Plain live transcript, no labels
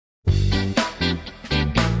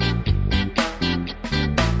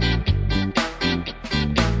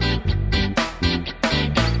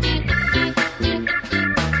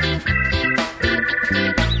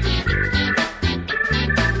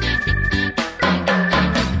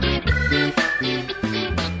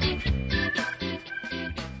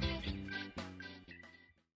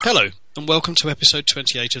Hello, and welcome to episode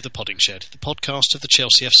 28 of The Podding Shed, the podcast of the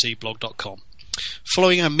ChelseaFCblog.com.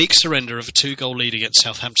 Following our meek surrender of a 2-goal lead against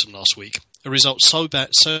Southampton last week, a result so bad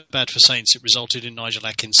for Saints it resulted in Nigel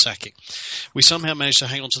Adkins' sacking, we somehow managed to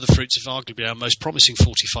hang on to the fruits of arguably our most promising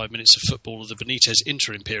 45 minutes of football of the Benitez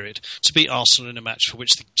interim period to beat Arsenal in a match for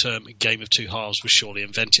which the term game of two halves was surely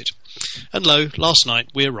invented. And lo, last night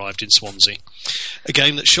we arrived in Swansea. A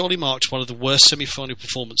game that surely marked one of the worst semi-final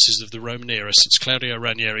performances of the Roman era since Claudio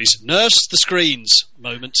Ranieri's "nurse the screens"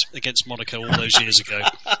 moment against Monaco all those years ago,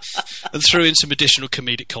 and threw in some additional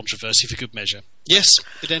comedic controversy for good measure. Yes,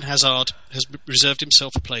 Eden Hazard has reserved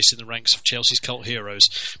himself a place in the ranks of Chelsea's cult heroes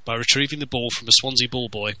by retrieving the ball from a Swansea ball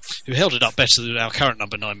boy, who held it up better than our current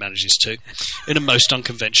number 9 manages to, in a most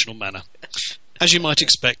unconventional manner. As you might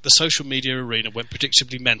expect, the social media arena went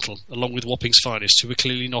predictably mental, along with Wapping's finest, who were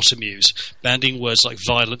clearly not amused, bandying words like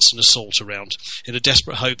violence and assault around, in a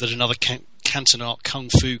desperate hope that another Cantona kung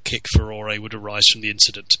fu kick furore would arise from the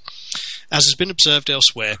incident. As has been observed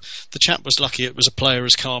elsewhere, the chap was lucky it was a player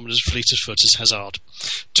as calm and as fleet of foot as Hazard.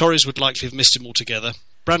 Torres would likely have missed him altogether.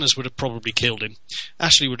 Branners would have probably killed him.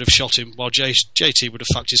 Ashley would have shot him, while JT would have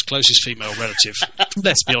fucked his closest female relative.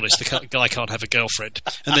 Let's be honest, the guy can't have a girlfriend.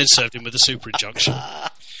 And then served him with a super injunction.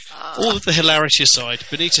 All of the hilarity aside,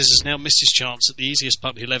 Benitez has now missed his chance at the easiest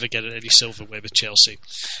punt he'll ever get at any silverware with Chelsea.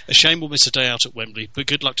 A shame we'll miss a day out at Wembley, but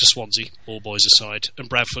good luck to Swansea, all boys aside, and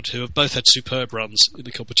Bradford, who have both had superb runs in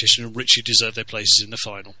the competition and richly deserve their places in the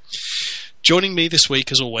final. Joining me this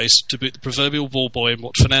week, as always, to boot the proverbial ball boy in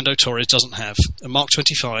what Fernando Torres doesn't have, and Mark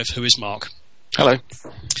 25, who is Mark. Hello.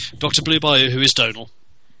 Dr. Blue Bayou, who is Donal.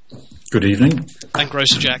 Good evening. And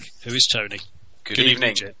Grocer Jack, who is Tony. Good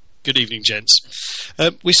evening. Good evening, gents.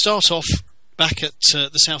 We start off back at the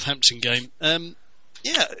Southampton game.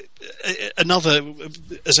 Another,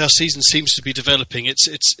 as our season seems to be developing, it's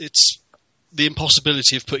the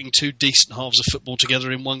impossibility of putting two decent halves of football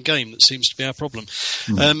together in one game that seems to be our problem.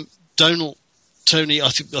 Donal, Tony, I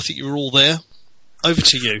think you were all there. Over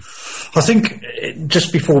to you. I think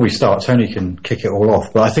just before we start, Tony can kick it all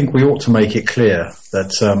off, but I think we ought to make it clear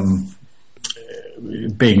that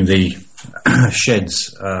being the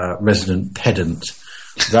Shed's resident pedant,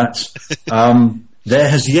 that there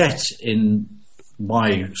has yet, in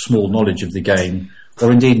my small knowledge of the game,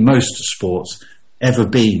 or indeed most sports, ever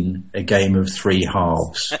been a game of three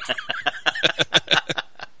halves.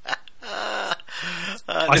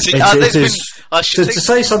 To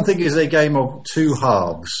say something is a game of two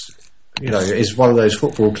halves, is one of those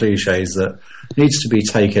football cliches that needs to be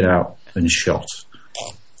taken out and shot.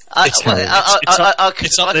 It's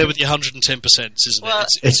up there with the 110%, isn't it?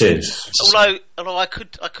 It is. Although I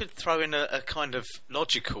could throw in a kind of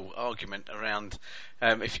logical argument around,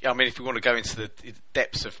 if we want to go into the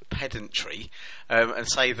depths of pedantry, and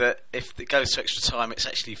say that if it goes to extra time, it's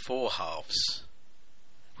actually four halves,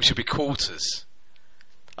 which would be quarters,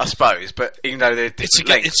 I suppose. But they're different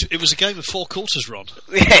lengths. It was a game of four quarters, Ron.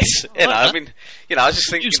 Yes, I just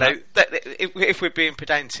think that if we're being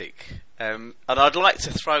pedantic. And I'd like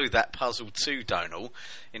to throw that puzzle to Donal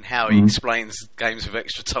in how he explains games of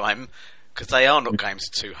extra time, because they are not games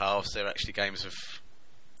of two halves, they're actually games of...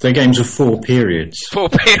 They're games of 4 periods. 4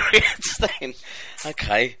 periods, then.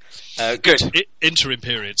 Okay. Good. Interim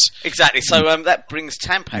periods. Exactly. So that brings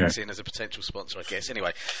Tampax in as a potential sponsor, I guess.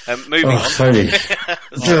 Anyway, moving on. Sorry.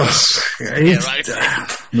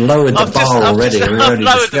 Lowered the bar already. I've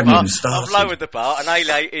lowered the bar and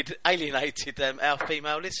alienated our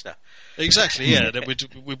female listener. Exactly, yeah.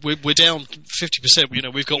 We're down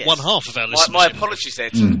 50%. We've got one half of our listeners. My apologies there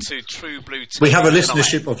to True Blue. We have a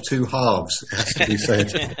listenership of two halves, it has to be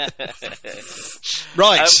said.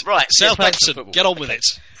 Right. Southampton, get on with it.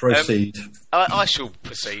 Proceed. I shall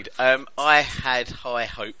proceed. I had high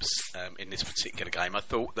hopes in this particular game. I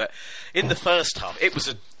thought that in the first half, it was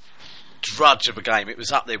a drudge of a game. It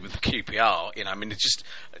was up there with the QPR. It's just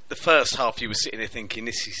the first half. You were sitting there thinking,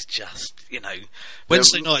 "This is just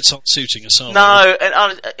Wednesday nights aren't suiting us." No,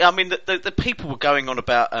 and the people were going on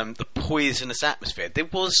about the poisonous atmosphere. There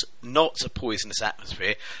was not a poisonous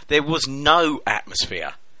atmosphere. There was no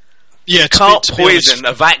atmosphere. Yeah, can't poison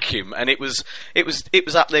a vacuum, and it was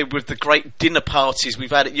up there with the great dinner parties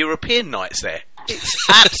we've had at European nights there. It's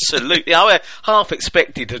absolutely. I half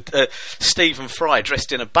expected Stephen Fry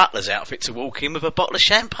dressed in a butler's outfit to walk in with a bottle of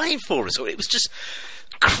champagne for us. It was just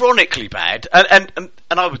chronically bad, and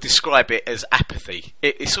I would describe it as apathy.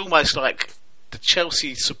 It's almost like the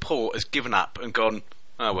Chelsea support has given up and gone,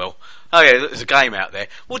 oh well. Oh yeah, there's a game out there.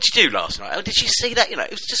 What did you do last night? Oh, did you see that? It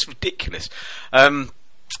was just ridiculous.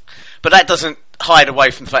 But that doesn't hide away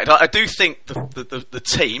from the fact I do think the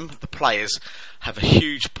team, the players, have a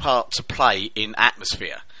huge part to play in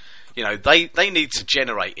atmosphere. You know, they need to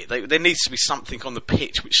generate it. There needs to be something on the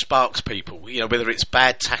pitch which sparks people. You know, whether it's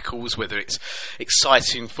bad tackles, whether it's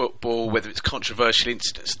exciting football, whether it's controversial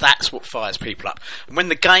incidents. That's what fires people up. And when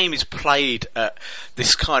the game is played at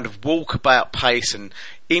this kind of walkabout pace and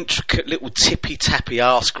intricate little tippy-tappy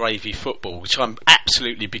arse-gravy football, which I'm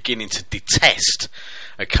absolutely beginning to detest.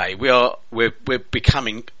 Okay, we're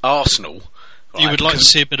becoming Arsenal. You would like to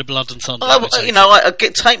see a bit of blood and thunder.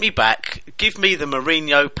 Take me back. Give me the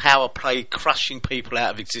Mourinho power play, crushing people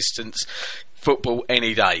out of existence football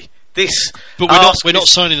any day. But we're not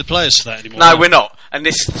signing the players for that anymore. No, we're not. And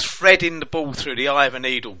this threading the ball through the eye of a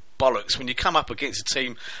needle bollocks when you come up against a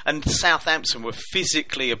team, and Southampton were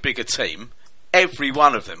physically a bigger team. Every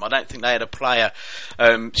one of them. I don't think they had a player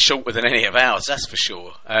shorter than any of ours, that's for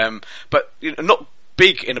sure. But not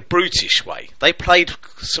big in a brutish way. They played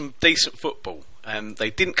some decent football. They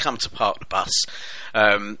didn't come to park the bus.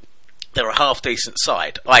 They're a half decent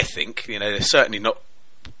side, I think. They're certainly not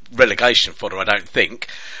relegation fodder, I don't think.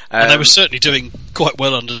 And they were certainly doing quite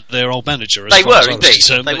well under their old manager. They were indeed.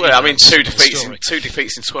 They were. I mean, two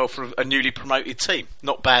defeats in 12 for a newly promoted team.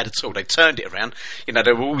 Not bad at all. They turned it around.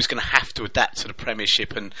 They were always going to have to adapt to the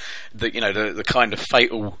Premiership, and the kind of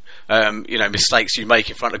fatal mistakes you make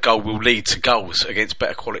in front of goal will lead to goals against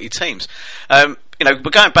better quality teams. We're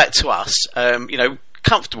going back to us.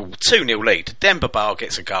 Comfortable 2-0 lead. Demba Ba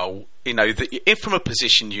gets a goal. If from a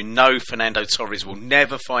position Fernando Torres will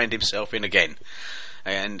never find himself in again.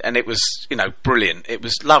 And it was, brilliant. It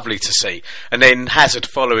was lovely to see. And then Hazard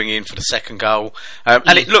following in for the second goal.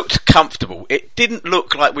 And it looked comfortable. It didn't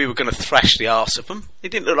look like we were going to thrash the arse of them. It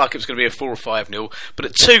didn't look like it was going to be a 4 or 5-0. But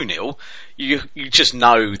at 2-0, you just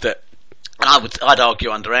know that. And I'd argue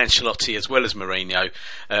under Ancelotti as well as Mourinho,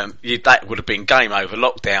 that would have been game over,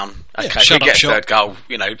 lockdown. Okay, we get a third goal,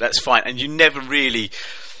 that's fine. And you never really...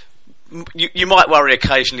 You might worry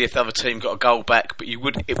occasionally if the other team got a goal back, but it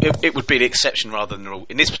would be the exception rather than the rule.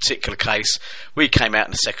 In this particular case, we came out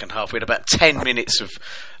in the second half. We had about 10 minutes of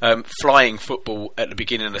flying football at the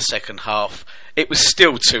beginning of the second half. It was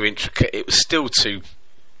still too intricate. It was still too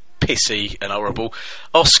pissy and horrible.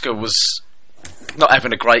 Oscar was not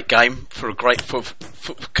having a great game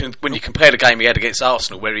when you compare the game he had against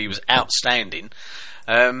Arsenal, where he was outstanding.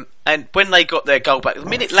 And when they got their goal back, the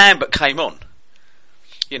minute Lambert came on,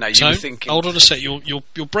 you were thinking... Hold on a sec, you're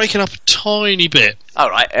breaking up a tiny bit. All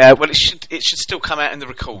right, well, it should still come out in the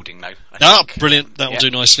recording, though. Brilliant, that'll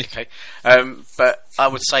do nicely. Okay, but I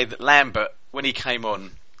would say that Lambert, when he came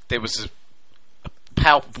on, there was a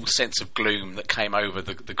palpable sense of gloom that came over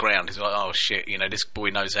the ground. He's like, oh shit, this boy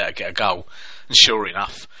knows how to get a goal. And sure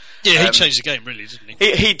enough... Yeah, he changed the game, really, didn't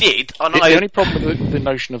he? He did. The only problem with the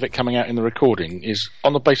notion of it coming out in the recording is,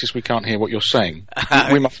 on the basis we can't hear what you're saying,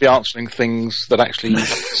 we must be answering things that actually you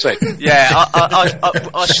haven't said. Yeah,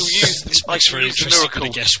 I shall use the miracle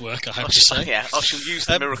of guesswork, I have to say. Yeah, I shall use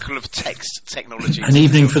the miracle of text technology. An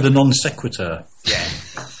evening for the non sequitur.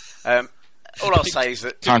 Yeah. All I'll say is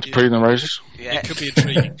that time to prune the roses. Yeah, it could be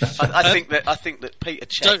intriguing. I think that Peter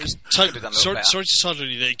Cech could have done sorry to start on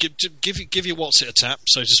you there. Give your what's it a tap,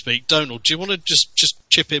 so to speak. Donald, do you want to just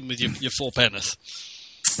chip in with your four penneth?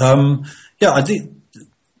 Yeah, I did.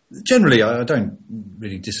 Generally, I don't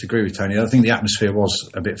really disagree with Tony. I think the atmosphere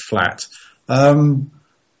was a bit flat. But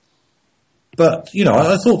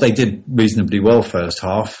I thought they did reasonably well first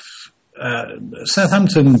half.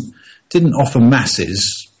 Southampton didn't offer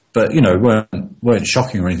masses. But, weren't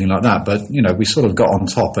shocking or anything like that. But, we sort of got on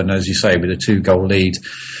top. And as you say, with a 2-goal lead,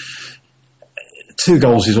 2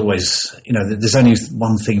 goals is always, there's only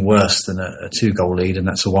one thing worse than a 2-goal lead, and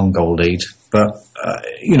that's a 1-goal lead. But,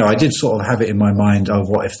 I did sort of have it in my mind,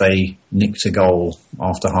 what if they nicked a goal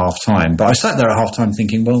after half-time? But I sat there at half-time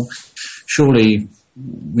thinking, well, surely,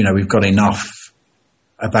 we've got enough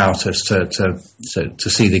about us to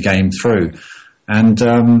see the game through. And...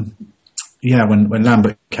 when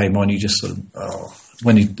Lambert came on, you just sort of,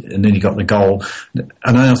 and then he got the goal. And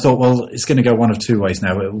then I thought, well, it's going to go one of two ways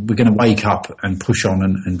now. We're going to wake up and push on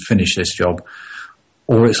and finish this job,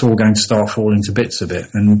 or it's all going to start falling to bits a bit.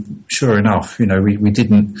 And sure enough, we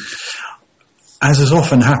didn't, as has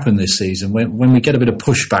often happened this season, when we get a bit of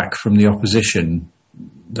pushback from the opposition,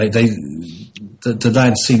 the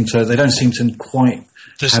lads they don't seem to quite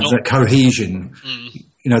have that cohesion.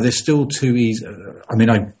 They're still too easy. I mean,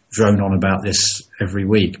 I drone on about this every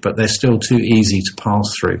week, but they're still too easy to pass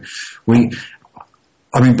through.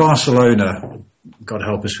 Barcelona, God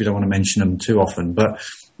help us, we don't want to mention them too often, but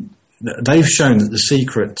they've shown that the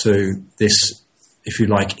secret to this, if you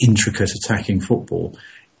like, intricate attacking football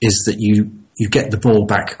is that you get the ball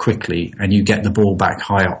back quickly and you get the ball back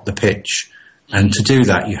high up the pitch. And to do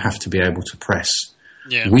that, you have to be able to press.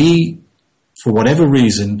 Yeah. We, for whatever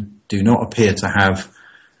reason, do not appear to have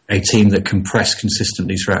a team that can press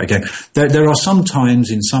consistently throughout a game. There are some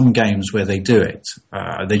times in some games where they do it.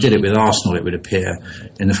 They did it with Arsenal, it would appear,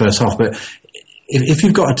 in the first half. But if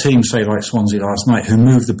you've got a team, say, like Swansea last night, who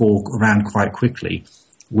move the ball around quite quickly,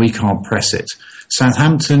 we can't press it.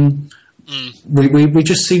 Southampton, we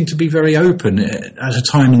just seem to be very open. At a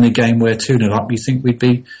time in the game where 2-0 up, you think we'd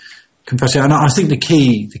be compressing. And I think the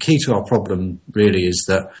key to our problem really is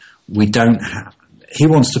that we don't have... He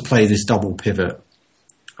wants to play this double pivot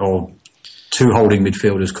or two holding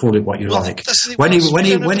midfielders, call it what you like. When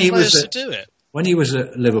he was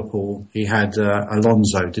at Liverpool, he had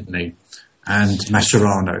Alonso, didn't he? And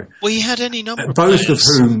Mascherano. Well, he had any number of both players. of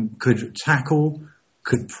whom could tackle,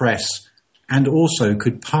 could press, and also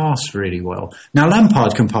could pass really well. Now,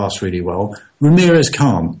 Lampard can pass really well. Ramirez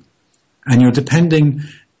can't. And you're depending,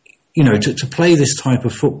 to play this type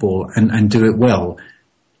of football and do it well.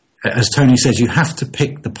 As Tony says, you have to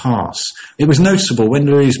pick the pass. It was noticeable when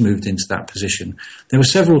Luiz moved into that position. There were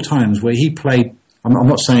several times where he played, I'm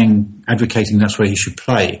not saying advocating that's where he should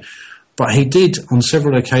play, but he did on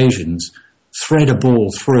several occasions thread a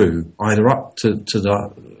ball through, either up to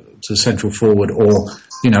the central forward or,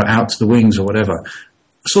 out to the wings or whatever.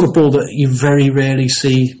 A sort of ball that you very rarely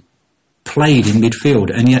see played in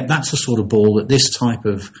midfield, and yet that's the sort of ball that this type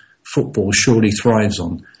of football surely thrives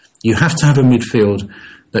on. You have to have a midfield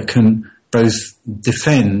that can both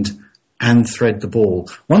defend and thread the ball.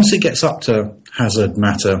 Once it gets up to Hazard,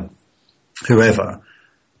 Mata, whoever,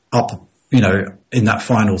 up, in that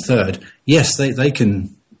final third, yes, they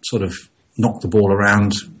can sort of knock the ball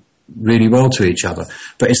around really well to each other.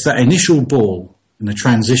 But it's that initial ball and the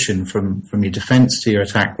transition from your defence to your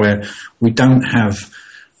attack where we don't have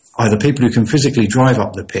either people who can physically drive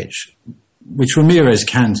up the pitch, which Ramirez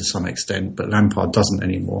can to some extent, but Lampard doesn't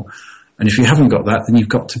anymore. And if you haven't got that, then you've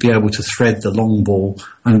got to be able to thread the long ball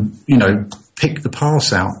and, pick the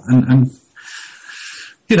pass out. And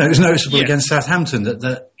it was noticeable against Southampton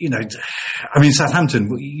that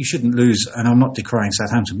Southampton, you shouldn't lose, and I'm not decrying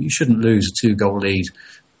Southampton, but you shouldn't lose a 2-goal lead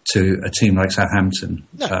to a team like Southampton.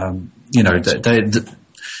 No.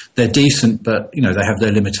 They're decent, but, they have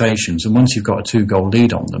their limitations. And once you've got a 2-goal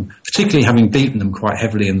lead on them, particularly having beaten them quite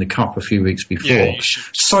heavily in the Cup a few weeks before,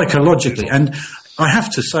 psychologically, and I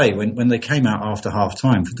have to say, when they came out after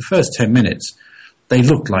half-time, for the first 10 minutes, they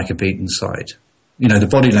looked like a beaten side. The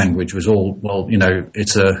body language was all,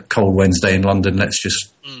 it's a cold Wednesday in London, let's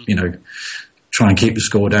just, try and keep the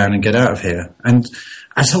score down and get out of here. And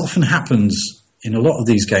as often happens in a lot of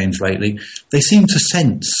these games lately, they seem to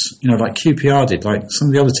sense, like QPR did, like some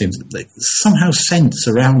of the other teams, they somehow sense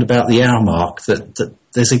around about the hour mark that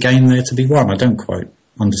there's a game there to be won. I don't quite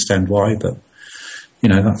understand why, but,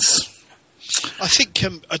 that's... I think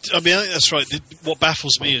that's right. What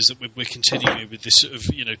baffles me is that we're continuing with this sort of,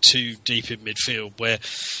 too deep in midfield where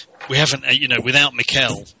we haven't, without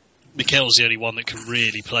Mikel. Mikel's the only one that can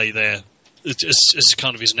really play there as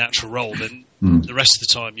kind of his natural role. Then the rest of the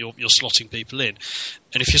time you're slotting people in,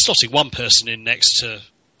 and if you're slotting one person in next to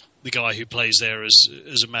the guy who plays there as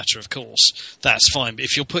a matter of course, that's fine. But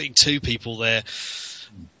if you're putting two people there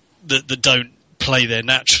that don't play there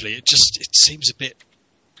naturally, it seems a bit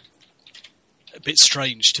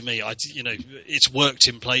strange to me. It's worked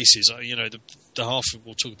in places. The half,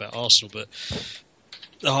 we'll talk about Arsenal, but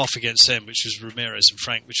the half against them, which was Ramirez and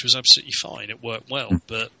Frank, which was absolutely fine. It worked well,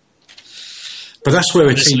 but that's where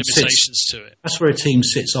there's limitations to it. That's where a team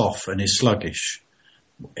sits off and is sluggish.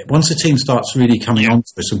 Once a team starts really coming onto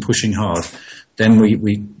us and pushing hard, then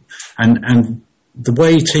we and the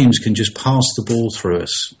way teams can just pass the ball through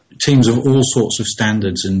us, teams of all sorts of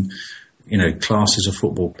standards and classes of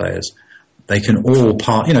football players. They can all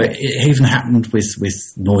it even happened with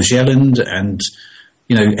Nordsjælland and,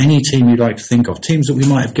 any team you like to think of, teams that we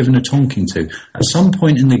might have given a tonking to. At some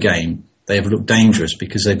point in the game, they have looked dangerous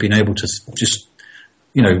because they've been able to just,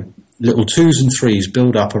 little 2s and 3s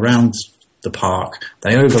build up around the park.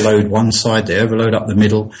 They overload one side, they overload up the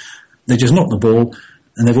middle. They just knock the ball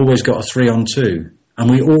and they've always got a 3-on-2.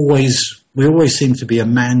 And we always seem to be a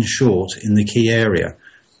man short in the key area.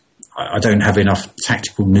 I don't have enough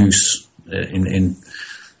tactical nous in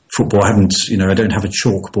football. I don't have a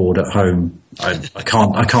chalkboard at home. I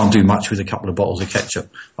can't do much with a couple of bottles of ketchup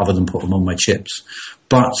other than put them on my chips.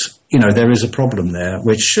 But there is a problem there,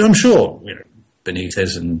 which I'm sure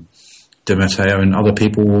Benitez and Di Matteo and other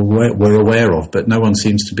people were aware of, but no one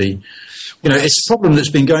seems to be. It's a problem that's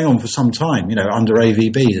been going on for some time. Under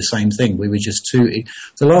AVB, the same thing. We were just the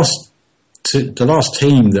last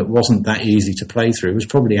team that wasn't that easy to play through was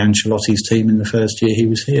probably Ancelotti's team in the first year he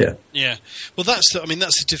was here. Yeah, well, that's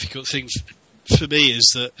the difficult thing for me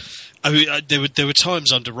is that there were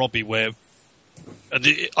times under Robbie where, and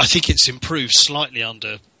I think it's improved slightly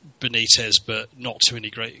under Benitez, but not to any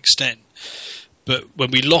great extent. But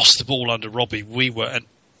when we lost the ball under Robbie,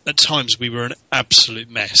 at times we were an absolute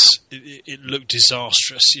mess. It looked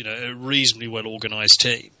disastrous. A reasonably well organised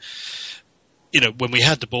team. When we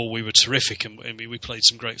had the ball, we were terrific, and we played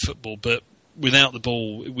some great football. But without the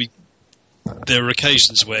ball, there were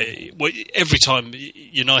occasions where every time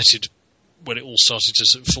United, when it all started to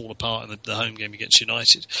sort of fall apart in the home game against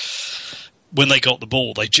United, when they got the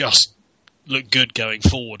ball, they just looked good going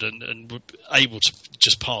forward and were able to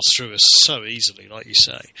just pass through us so easily, like you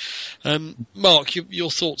say. Mark, your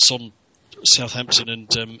thoughts on Southampton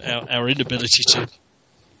and our inability to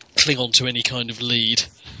cling on to any kind of lead?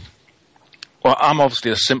 Well, I'm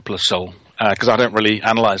obviously a simpler soul because I don't really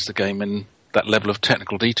analyse the game in that level of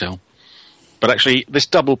technical detail. But actually, this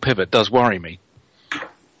double pivot does worry me,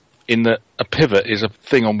 in that a pivot is a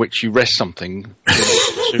thing on which you rest something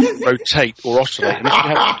to rotate or oscillate. And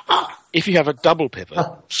if you have a double pivot,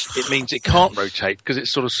 it means it can't rotate because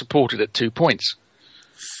it's sort of supported at 2 points.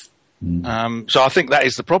 So I think that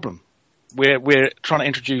is the problem. We're trying to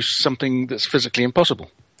introduce something that's physically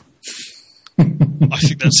impossible. I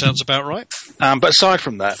think that sounds about right. But aside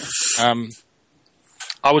from that,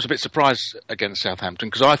 I was a bit surprised against Southampton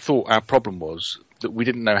because I thought our problem was that we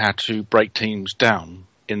didn't know how to break teams down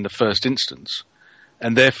in the first instance,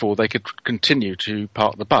 and therefore they could continue to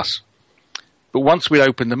park the bus. But once we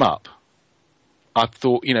opened them up, I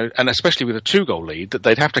thought, and especially with a 2-goal lead, that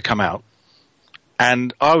they'd have to come out.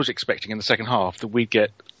 And I was expecting in the second half that we'd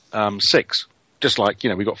get 6. Just like,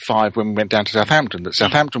 we got 5 when we went down to Southampton, that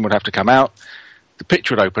Southampton would have to come out, the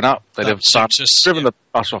pitch would open up, they'd have driven the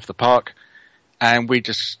bus off the park, and we'd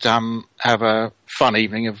just have a fun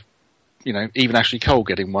evening of, even Ashley Cole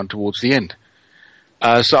getting one towards the end.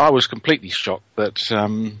 So I was completely shocked that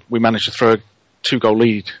we managed to throw a 2-goal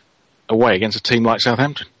lead away against a team like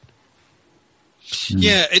Southampton.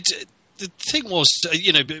 Yeah, the thing was,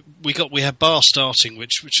 we had Barr starting,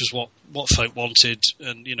 which was what folk wanted,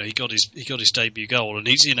 and he got his debut goal, and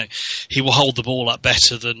he will hold the ball up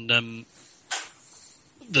better than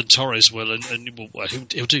Torres will, and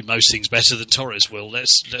he'll do most things better than Torres will.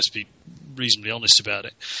 Let's be reasonably honest about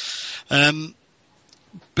it.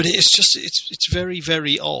 But it's very,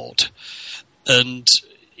 very odd, and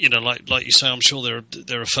like you say, I'm sure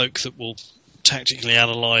there are folk that will tactically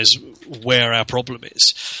analyse where our problem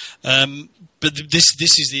is. But this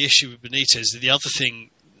is the issue with Benitez. The other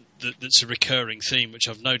thing that's a recurring theme, which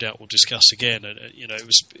I've no doubt we'll discuss again, and it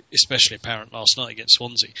was especially apparent last night against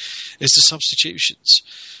Swansea, is the substitutions.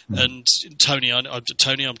 And Tony, I'm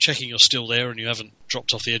checking you're still there and you haven't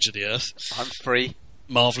dropped off the edge of the earth. I'm free.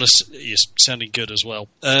 Marvellous. You're sounding good as well.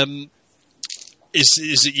 Is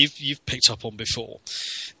that you've picked up on before?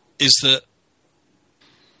 Is that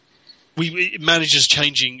managers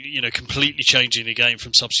changing, completely changing the game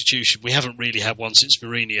from substitution. We haven't really had one since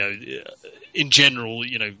Mourinho. In general,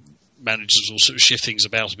 managers will sort of shift things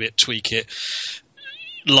about a bit, tweak it,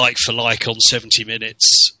 like for like on 70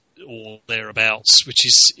 minutes or thereabouts, which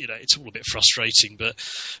is, it's all a bit frustrating. But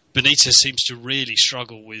Benitez seems to really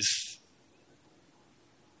struggle with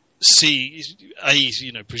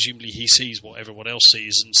presumably he sees what everyone else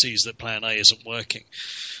sees and sees that plan A isn't working.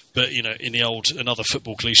 But in the old another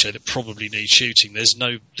football cliche that probably needs shooting, there's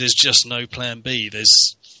just no plan B.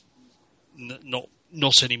 There's not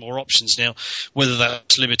any more options now. Whether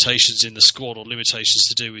that's limitations in the squad or limitations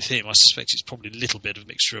to do with him, I suspect it's probably a little bit of a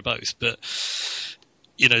mixture of both. But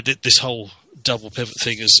this whole double pivot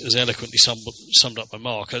thing, as eloquently summed up by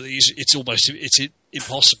Mark, it's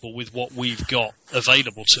impossible with what we've got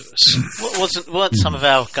available to us. Weren't some of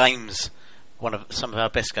our games? Some of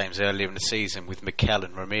our best games earlier in the season with Mikel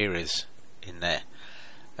and Ramirez in there.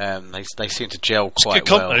 They seem to gel quite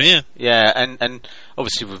well. Combo, yeah. Yeah, and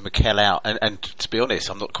obviously with Mikel out, and to be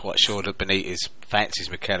honest, I'm not quite sure that Benitez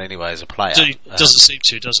fancies Mikel anyway as a player. He doesn't seem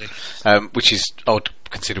to, does he? Which is odd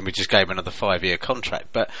considering we just gave him another 5-year contract.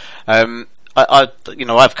 But I've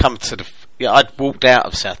come to I'd walked out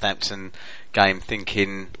of Southampton game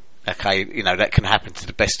thinking, okay, that can happen to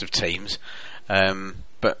the best of teams.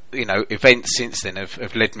 But events since then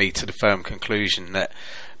have led me to the firm conclusion that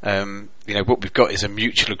what we've got is a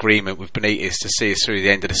mutual agreement with Benitez to see us through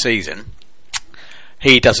the end of the season.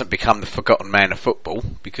 He doesn't become the forgotten man of football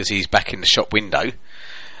because he's back in the shop window,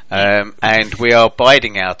 and we are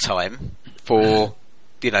biding our time for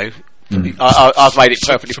I've made it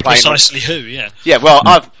perfectly plain. Precisely who? Yeah. Yeah. Well,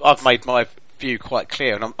 I've made my view quite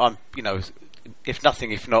clear, and I'm if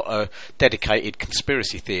not a dedicated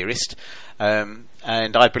conspiracy theorist. And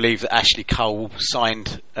I believe that Ashley Cole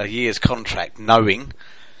signed a year's contract knowing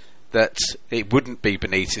that it wouldn't be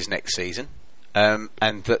Benitez next season,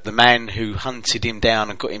 and that the man who hunted him down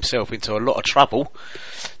and got himself into a lot of trouble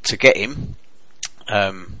to get him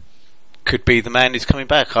could be the man who's coming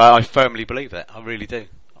back. I firmly believe that. I really do.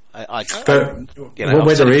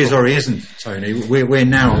 Whether he is or he isn't, Tony, we're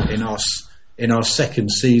now in our second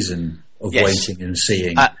season of waiting and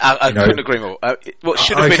seeing. I couldn't agree more. What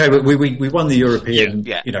should have been... but we won the European,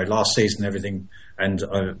 last season, everything, and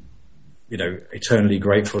eternally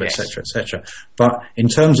grateful, etc., etc. But in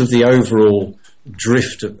terms of the overall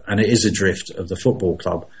drift, and it is a drift of the football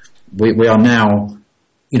club, we are now.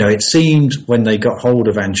 It seemed when they got hold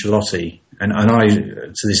of Ancelotti, and I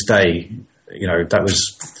to this day,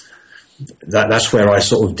 that's where I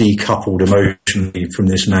sort of decoupled emotionally from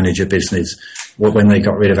this manager business. When they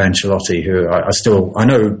got rid of Ancelotti, who I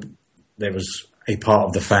know there was a part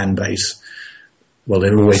of the fan base. Well,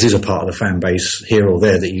 there always is a part of the fan base here or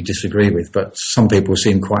there that you disagree with, but some people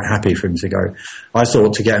seem quite happy for him to go. I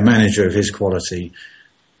thought to get a manager of his quality,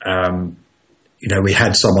 we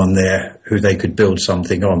had someone there who they could build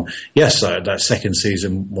something on. Yes, that second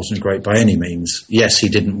season wasn't great by any means. Yes, he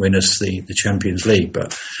didn't win us the Champions League,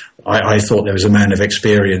 but I thought there was a man of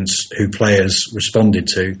experience who players responded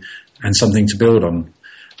to and something to build on.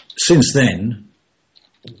 Since then,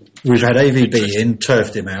 we've had AVB in,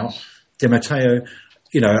 turfed him out. Di Matteo,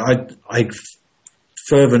 I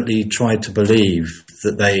fervently tried to believe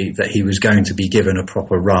that he was going to be given a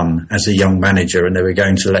proper run as a young manager and they were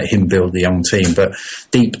going to let him build the young team. But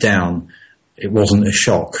deep down, it wasn't a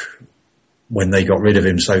shock when they got rid of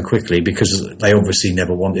him so quickly because they obviously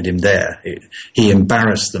never wanted him there. He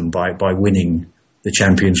embarrassed them by winning the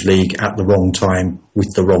Champions League at the wrong time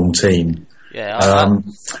with the wrong team.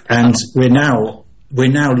 And we're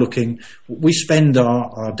now looking. We spend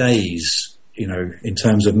our days, in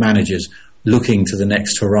terms of managers, looking to the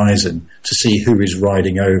next horizon to see who is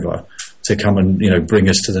riding over to come and bring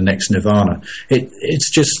us to the next nirvana.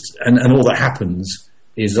 It's just and all that happens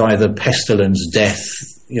is either pestilence, death,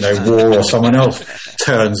 war, or someone else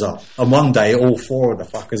turns up. And one day, all four of the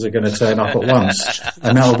fuckers are going to turn up at once,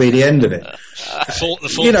 and that'll be the end of it. The four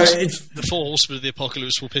horsemen of the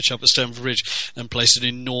apocalypse will pitch up at Stamford Bridge and place an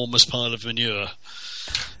enormous pile of manure.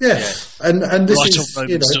 Yes, and this right is on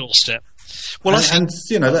Roman's doorstep. Well,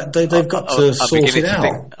 they've got to sort it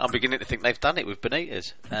out. I'm beginning to think they've done it with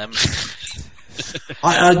Benitez.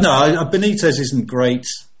 Benitez isn't great,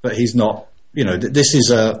 but he's not. This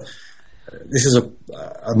is a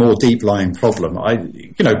more deep lying problem.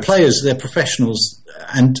 Players, they're professionals,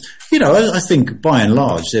 and I think by and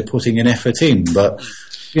large they're putting an effort in, but.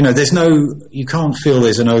 You can't feel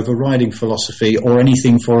there's an overriding philosophy or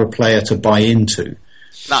anything for a player to buy into.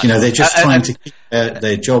 No. They're just trying to keep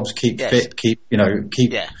their jobs, keep fit, keep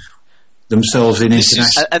themselves in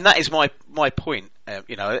international. And that is my point.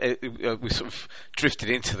 We sort of drifted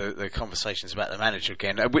into the conversations about the manager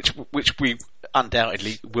again, which we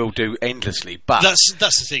undoubtedly will do endlessly. But that's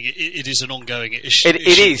the thing. It is an ongoing issue. It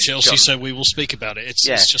is Chelsea, John. So we will speak about it. It's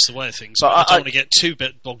just the way of things. But I don't want to get too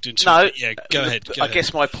bogged into it. Yeah, go ahead. I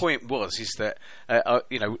guess my point is that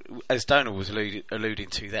as Donald was alluding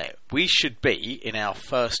to there, we should be in our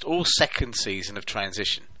first or second season of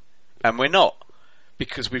transition, and we're not.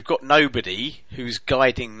 Because we've got nobody who's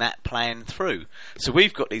guiding that plan through. So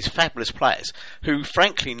we've got these fabulous players who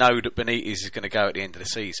frankly know that Benitez is going to go at the end of the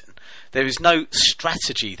season. There is no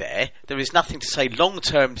strategy there. There is nothing to say long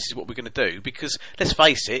term this is what we're going to do, because let's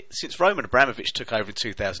face it, since Roman Abramovich took over in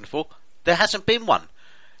 2004, there hasn't been one.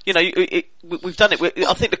 We've done it.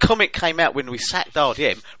 I think the comment came out when we sacked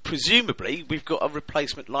RDM. Presumably, we've got a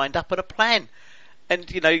replacement lined up and a plan. And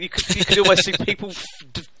you could almost see people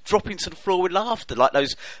dropping to the floor with laughter, like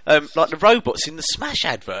those, like the robots in the Smash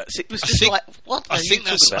adverts. It was just what? I think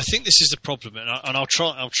this is the problem, and I'll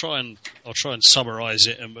try and summarise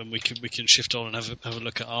it, and we can shift on and have a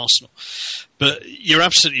look at Arsenal. But you're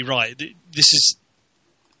absolutely right. This is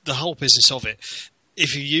the whole business of it.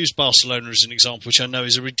 If you use Barcelona as an example, which I know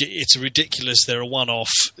is it's a ridiculous, they're a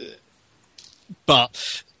one-off,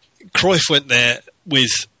 but Cruyff went there with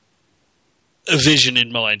a vision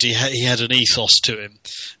in mind. He had an ethos to him,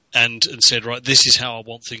 and said, right, this is how I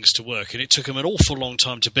want things to work. And it took them an awful long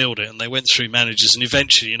time to build it, and they went through managers, and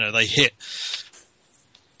eventually, they hit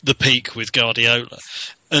the peak with Guardiola.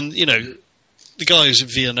 And the guy who's at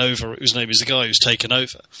Villanova, whose name is the guy who's taken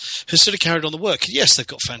over, has sort of carried on the work. Yes, they've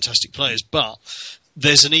got fantastic players, but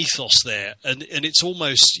there's an ethos there, and it's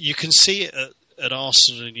almost, you can see it at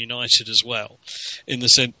Arsenal and United as well, in the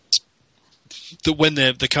sense that when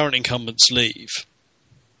the current incumbents leave,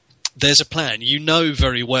 there's a plan. You know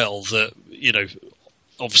very well that,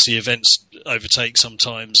 obviously events overtake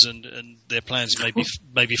sometimes, and their plans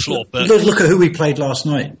may be flawed. But look at who we played last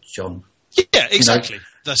night, John. Yeah, exactly.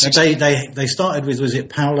 That's They started with, was it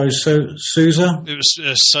Paulo Sousa? It was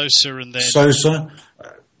Sosa, and then Sosa.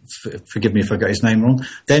 Forgive me if I got his name wrong.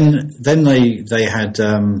 Then they had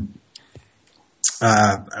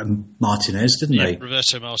Martinez, didn't they?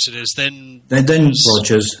 Roberto Martinez. Then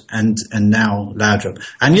Rogers, and now Laudrup.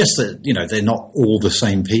 And yes, they're not all the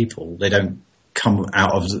same people. They don't come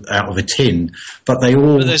out of a tin, but they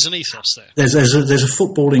all. But there's an ethos there. There's a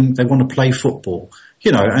footballing. They want to play football,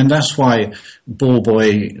 and that's why ball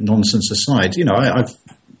boy nonsense aside,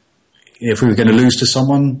 if we were going to lose to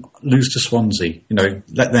someone, lose to Swansea.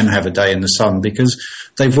 Let them have a day in the sun because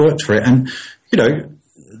they've worked for it, and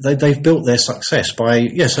they've built their success by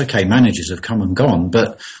managers have come and gone,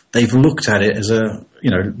 but they've looked at it as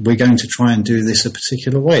we're going to try and do this a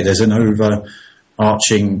particular way. There's an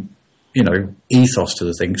overarching ethos to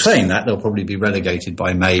the thing. Saying that, they'll probably be relegated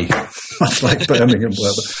by May, much like Birmingham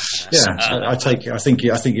were. But I think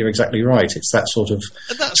you're exactly right. It's that sort of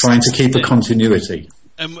trying to keep a continuity.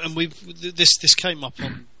 And this came up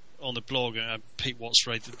on the blog. Pete Watts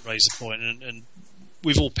raised the point, and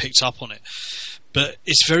we've all picked up on it. But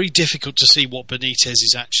it's very difficult to see what Benitez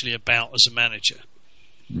is actually about as a manager.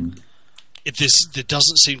 Mm. There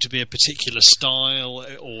doesn't seem to be a particular style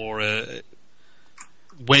or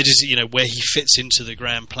where does where he fits into the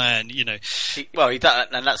grand plan. He does,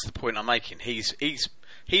 and that's the point I'm making.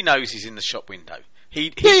 He knows he's in the shop window.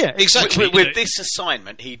 Exactly. With this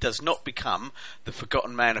assignment, he does not become the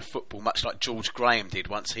forgotten man of football, much like George Graham did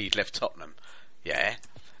once he'd left Tottenham. Yeah.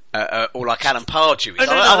 Or like Alan Pardew. I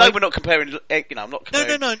know we're not comparing. I'm not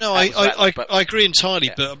comparing. No. I agree entirely.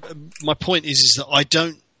 Yeah. But my point is that I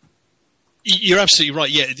don't. You're absolutely right.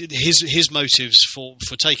 Yeah, his motives for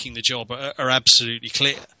taking the job are absolutely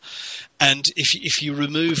clear. And if you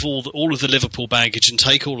remove all of the Liverpool baggage and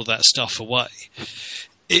take all of that stuff away,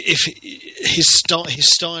 if his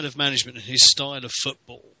style of management and his style of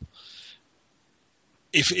football,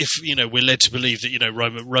 if we're led to believe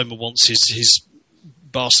that Roma wants his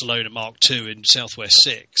Barcelona Mark II in Southwest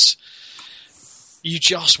 6, you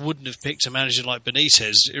just wouldn't have picked a manager like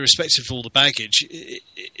Benitez, irrespective of all the baggage.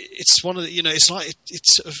 It's one of the, it's like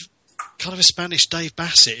it's sort of kind of a Spanish Dave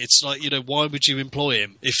Bassett. It's like, why would you employ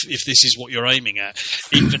him if this is what you're aiming at,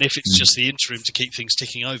 even if it's just the interim to keep things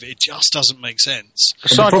ticking over? It just doesn't make sense.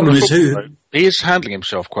 The problem is he is handling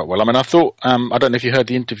himself quite well. I mean, I thought I don't know if you heard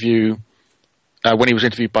the interview when he was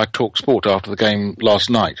interviewed by TalkSport after the game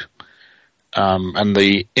last night. And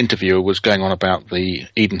the interviewer was going on about the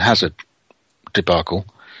Eden Hazard debacle,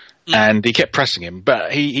 and he kept pressing him,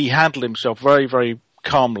 but he handled himself very, very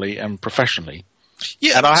calmly and professionally.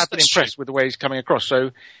 Yeah, and I have been impressed with the way he's coming across.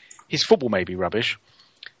 So his football may be rubbish,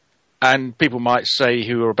 and people might say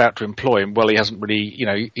who are about to employ him, well, he hasn't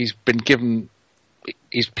really, he's playing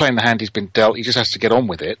the hand he's been dealt. He just has to get on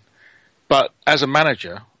with it. But as a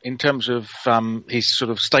manager, in terms of his sort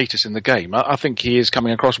of status in the game, I think he is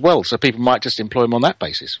coming across well. So people might just employ him on that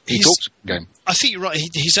basis. He talks the game. I think you're right.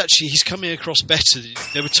 He's coming across better.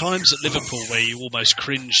 There were times at Liverpool where you almost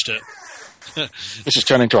cringed at. This is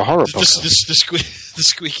turning into a horror podcast. The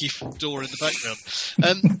squeaky door in the background.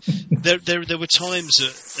 There were times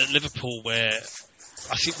at Liverpool where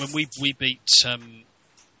I think when we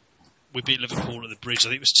beat Liverpool at the Bridge. I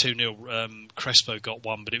think it was 2-0. Crespo got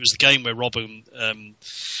one, but it was the game where Robin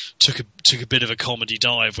took a bit of a comedy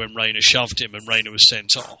dive when Reina shoved him and Reina was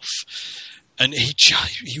sent off. And he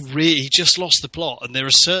just lost the plot. And there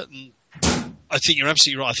are certain... I think you're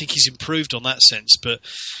absolutely right. I think he's improved on that sense. But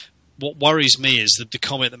what worries me is the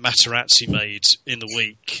comment that Materazzi made in the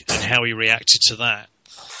week and how he reacted to that.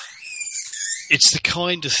 It's the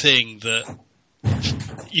kind of thing that...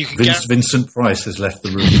 Vincent Price has left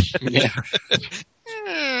the room.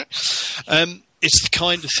 It's the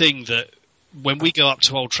kind of thing that when we go up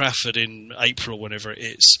to Old Trafford in April, whenever it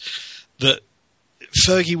is, that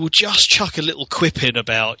Fergie will just chuck a little quip in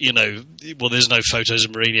about, there's no photos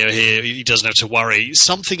of Mourinho here, he doesn't have to worry.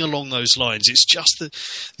 Something along those lines. It's just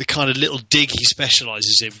the kind of little dig he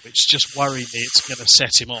specialises in, which just worry me it's going to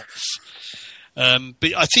set him off.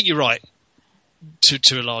 But I think you're right,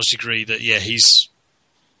 to a large degree, that,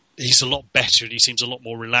 he's a lot better and he seems a lot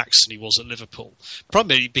more relaxed than he was at Liverpool.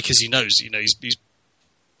 Probably because he knows, he's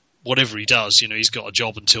whatever he does, he's got a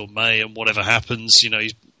job until May, and whatever happens,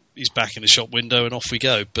 he's back in the shop window and off we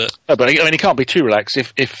go. But he can't be too relaxed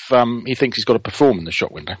if he thinks he's got to perform in the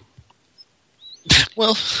shop window.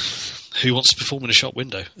 Well, who wants to perform in a shop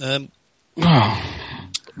window?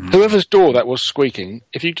 Whoever's door that was squeaking,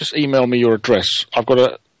 if you just email me your address, I've got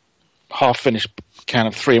a half-finished can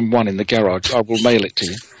of 3-in-1 in the garage. I will mail it to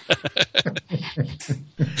you.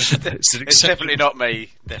 It's definitely not me.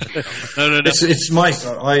 Definitely not me. No. It's my.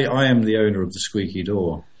 I am the owner of the squeaky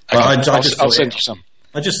door. Okay, I'll send you some.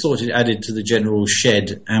 I just thought it added to the general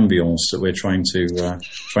shed ambience that we're trying to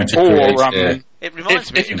create. It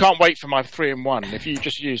reminds me. If you can't wait for my 3-in-1, if you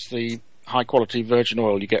just use the high-quality virgin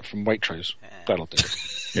oil you get from Waitrose, that'll do.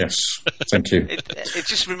 Yes, thank you.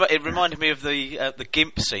 It reminded me of the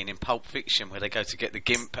Gimp scene in Pulp Fiction where they go to get the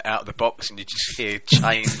Gimp out of the box and you just hear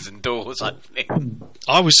chains and doors opening.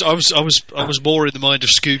 I was more in the mind of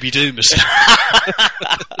Scooby Doo myself.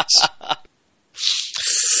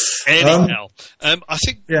 Anyhow, I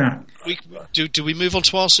think we do we move on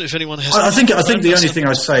to Arsenal if anyone has. I think the only thing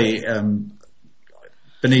I'd say,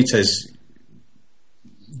 Benitez,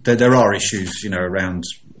 there are issues, around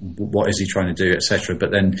what is he trying to do, etc.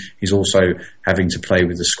 But then he's also having to play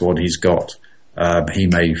with the squad he's got. He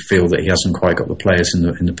may feel that he hasn't quite got the players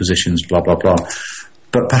in the positions, blah blah blah.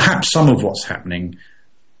 But perhaps some of what's happening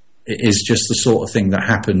is just the sort of thing that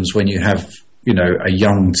happens when you have, a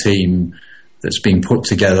young team that's been put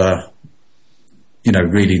together,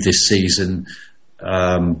 really this season,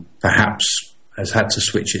 perhaps has had to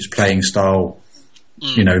switch its playing style,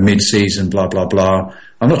 mid-season, blah, blah, blah.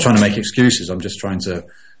 I'm not trying to make excuses. I'm just trying to,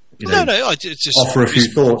 offer a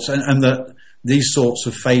few thoughts. And that these sorts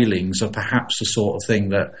of failings are perhaps the sort of thing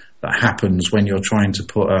that happens when you're trying to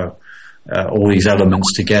put all these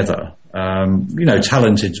elements together.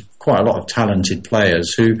 Quite a lot of talented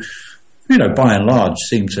players who, by and large,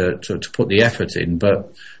 seem to put the effort in,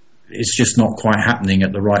 but it's just not quite happening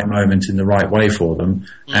at the right moment in the right way for them.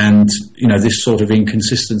 And, this sort of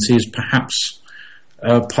inconsistency is perhaps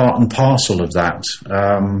part and parcel of that.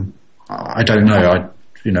 I don't know.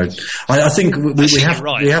 I think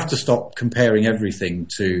we have to stop comparing everything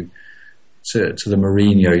to the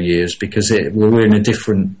Mourinho years because we're in a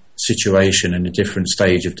different situation and a different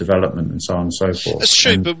stage of development and so on and so forth. That's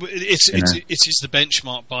true, but it's the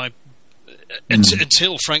benchmark by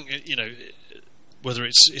until Frank, whether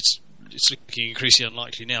it's looking increasingly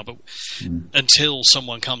unlikely now, but until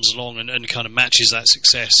someone comes along and kind of matches that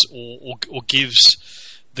success or gives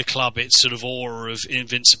the club its sort of aura of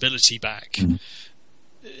invincibility back.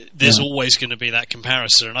 There's always going to be that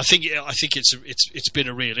comparison, and I think it's been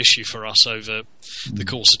a real issue for us over the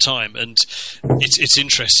course of time, and it's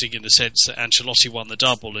interesting in the sense that Ancelotti won the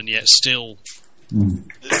double, and yet still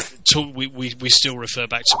we still refer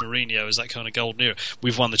back to Mourinho as that kind of golden era.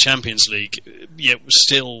 We've won the Champions League, yet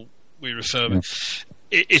still we refer.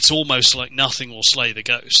 It's almost like nothing will slay the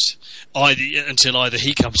ghost until either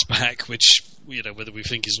he comes back, which whether we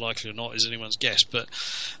think is likely or not is anyone's guess, but.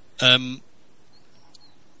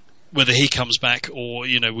 Whether he comes back or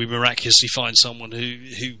we miraculously find someone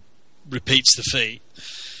who repeats the feat,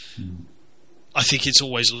 I think it's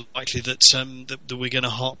always likely that we're going to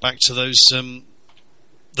hark back to those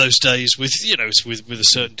days with a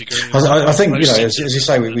certain degree. I think as you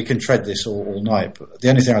say, we can tread this all night. But the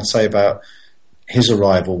only thing I'd say about his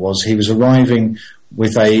arrival was he was arriving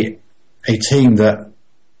with a team that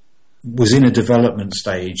was in a development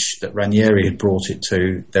stage that Ranieri had brought it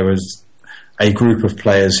to. There was a group of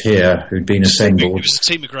players here who'd been assembled. It was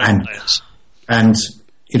a team of great players. And,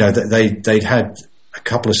 they'd had a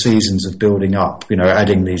couple of seasons of building up,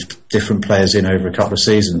 adding these different players in over a couple of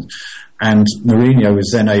seasons. And Mourinho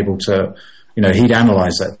was then able to, he'd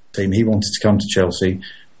analysed that team. He wanted to come to Chelsea.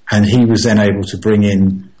 And he was then able to bring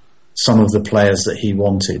in some of the players that he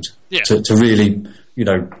wanted to really,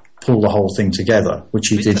 pull the whole thing together, which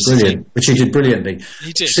he did brilliantly.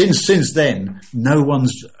 He did. Since then, no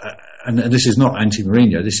one's... and this is not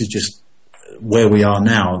anti-Mourinho, this is just where we are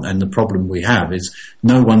now, and the problem we have is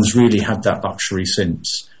no one's really had that luxury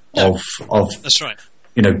since of that's right.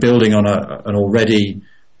 Building on an already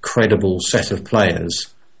credible set of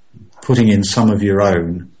players, putting in some of your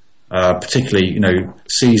own, particularly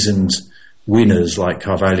seasoned winners like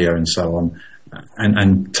Carvalho and so on,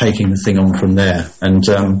 and taking the thing on from there. And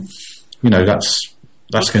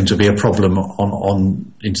that's going to be a problem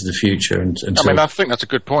on into the future. I think that's a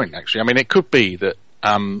good point, actually. It could be that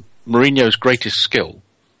Mourinho's greatest skill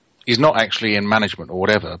is not actually in management or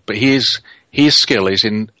whatever, but his skill is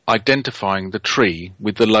in identifying the tree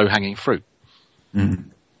with the low-hanging fruit.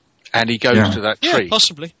 And he goes to that tree.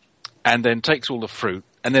 Possibly. And then takes all the fruit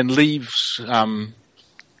and then leaves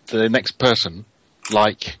the next person,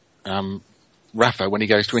 like Rafa when he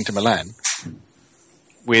goes to Inter Milan,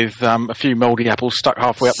 with a few mouldy apples stuck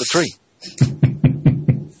halfway up the tree.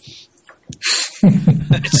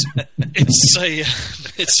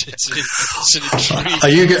 it's an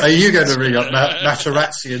intriguing. Are you going to ring up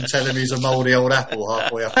Materazzi and tell him he's a mouldy old apple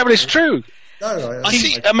halfway up? No, but it's true. No, I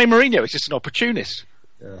think Mourinho is just an opportunist.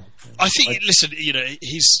 Yeah. I think, listen,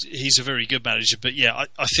 he's a very good manager, but yeah,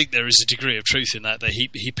 I think there is a degree of truth in that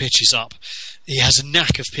he pitches up. He has a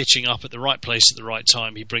knack of pitching up at the right place at the right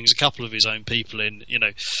time. He brings a couple of his own people in,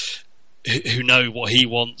 who know what he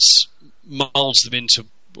wants, moulds them into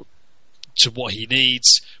what he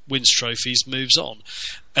needs, wins trophies, moves on,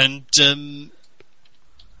 and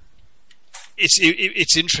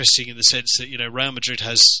it's interesting in the sense that Real Madrid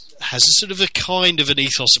has a sort of a kind of an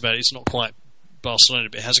ethos about it. It's not quite Barcelona,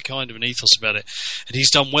 but it has a kind of an ethos about it, and he's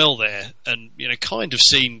done well there, and kind of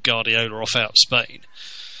seen Guardiola off out Spain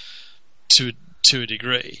to a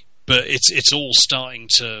degree, but it's all starting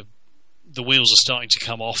to, the wheels are starting to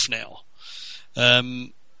come off now,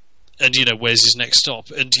 and where's his next stop?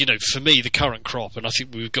 And for me, the current crop, and I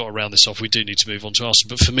think we've got to round this off, we do need to move on to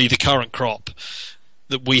Arsenal, but for me, the current crop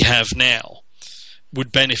that we have now would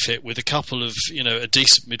benefit with a couple of, a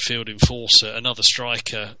decent midfield enforcer, another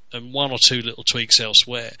striker, and one or two little tweaks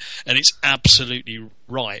elsewhere. And it's absolutely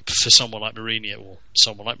ripe for someone like Mourinho,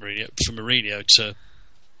 for Mourinho to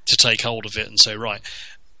take hold of it and say, right,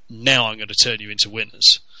 now I'm going to turn you into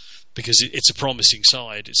winners. Because it's a promising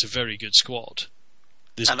side, it's a very good squad.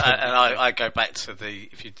 I go back to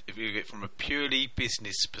if you look at it from a purely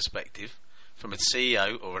business perspective, from a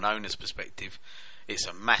CEO or an owner's perspective, it's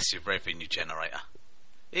a massive revenue generator.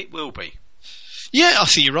 It will be. Yeah, I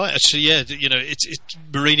think you're right. Actually, yeah,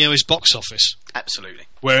 Mourinho is box office. Absolutely.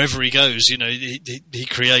 Wherever he goes, he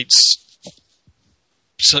creates.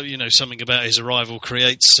 So something about his arrival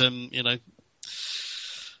creates,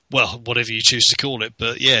 well, whatever you choose to call it.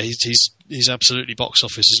 But yeah, he's absolutely box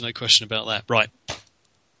office. There's no question about that. Right.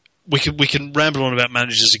 We can ramble on about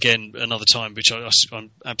managers again another time, which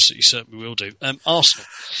I'm absolutely certain we will do. Arsenal.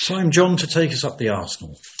 Time, John, to take us up the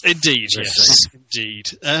Arsenal. Indeed, yes, indeed.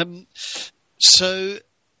 So,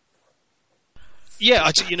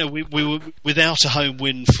 yeah, we were without a home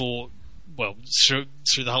win for through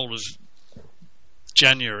the whole of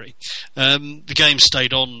January. The game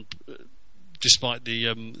stayed on despite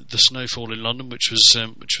the snowfall in London, which was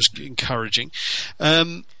encouraging.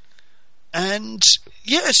 And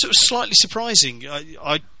yeah, it's slightly surprising.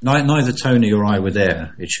 Neither Tony or I were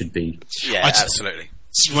there. It should be. Yeah, absolutely.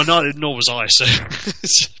 Well, nor was I. So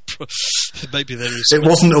maybe there is. It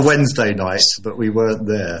wasn't a Wednesday night, but we weren't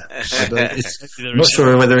there. I'm not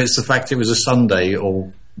sure whether it's the fact it was a Sunday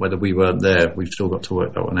or whether we weren't there. We've still got to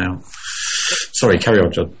work that one out. Sorry, carry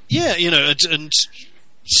on, John. Yeah, and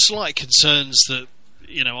slight concerns that.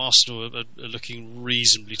 Arsenal are looking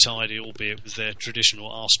reasonably tidy, albeit with their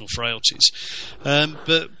traditional Arsenal frailties.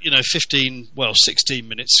 But 16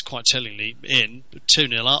 minutes, quite tellingly, in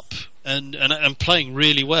 2-0 up, and playing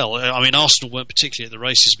really well. I mean, Arsenal weren't particularly at the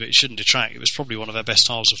races, but it shouldn't detract. It was probably one of our best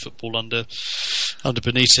halves of football under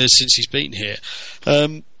Benitez since he's been here.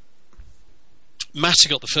 Mata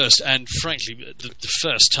got the first, and frankly, the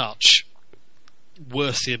first touch.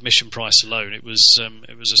 Worth the admission price alone. It was a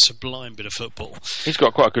sublime bit of football. He's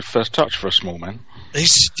got quite a good first touch for a small man.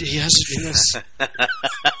 He has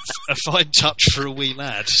a fine touch for a wee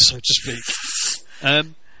lad, so to speak.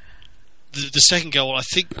 The second goal, I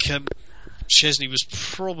think Szczesny was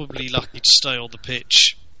probably lucky to stay on the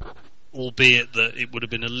pitch, albeit that it would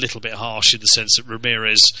have been a little bit harsh in the sense that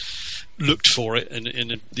Ramirez looked for it, and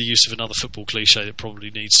in the use of another football cliche, that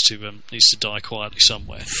probably needs to die quietly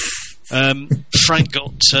somewhere. Frank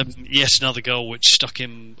got yet another goal which stuck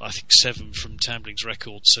him, I think, 7 from Tambling's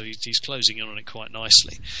record, so he's closing in on it quite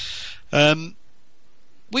nicely.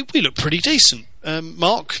 We look pretty decent.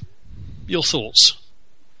 Mark, your thoughts?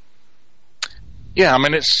 Yeah, I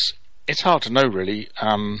mean it's hard to know really.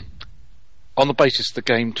 On the basis the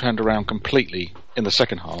game turned around completely in the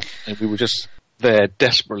second half, and we were just there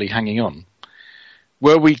desperately hanging on.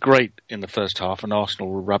 Were we great in the first half and Arsenal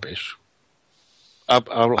were rubbish?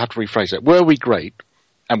 I'll have to rephrase it. Were we great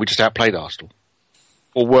and we just outplayed Arsenal?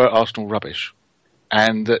 Or were Arsenal rubbish?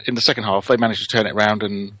 And in the second half, they managed to turn it around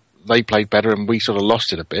and they played better and we sort of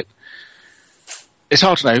lost it a bit. It's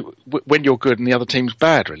hard to know when you're good and the other team's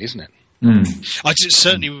bad, really, isn't it?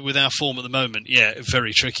 Certainly with our form at the moment, yeah,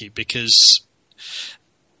 very tricky because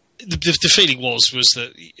the feeling was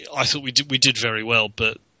that I thought we did very well,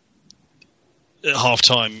 but at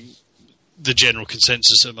half-time the general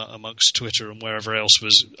consensus amongst Twitter and wherever else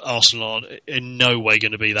was Arsenal are in no way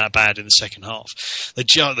going to be that bad in the second half. They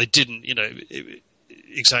didn't,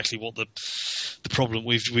 exactly what the problem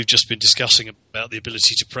we've just been discussing about the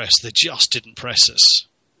ability to press. They just didn't press us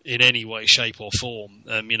in any way, shape or form.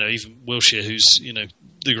 Even Wilshere, who's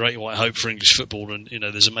the great white hope for English football, and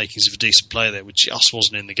there's a makings of a decent player there, which just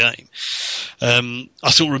wasn't in the game.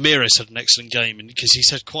 I thought Ramirez had an excellent game, because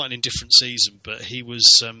he's had quite an indifferent season, but he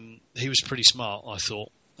was pretty smart, I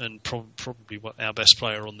thought, and probably our best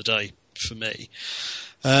player on the day for me.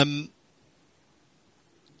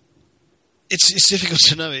 It's difficult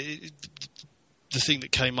to know. The thing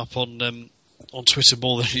that came up on Twitter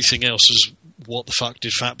more than anything else was, what the fuck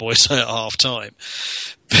did Fat Boy say at half time?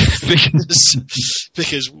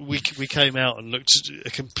 because we came out and looked at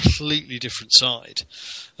a completely different side,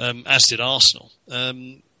 as did Arsenal,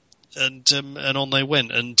 and on they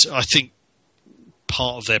went. And I think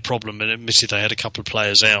part of their problem, and admitted they had a couple of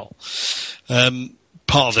players out,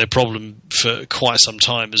 part of their problem for quite some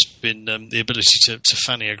time has been the ability to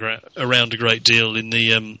fanny around a great deal in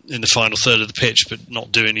the final third of the pitch, but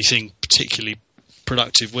not do anything particularly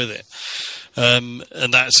productive with it.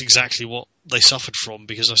 And that's exactly what they suffered from,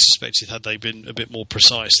 because I suspected had they been a bit more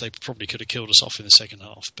precise, they probably could have killed us off in the second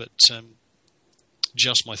half. But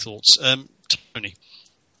just my thoughts. Tony,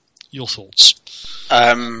 your thoughts?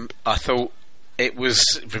 I thought it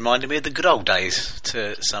reminded me of the good old days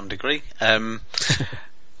to some degree.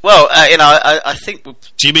 Well, I think...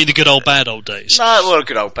 Do you mean the good old bad old days? No, well,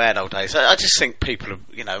 good old bad old days. I just think people have,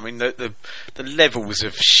 the levels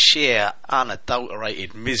of sheer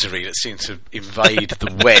unadulterated misery that seem to invade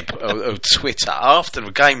the web of Twitter after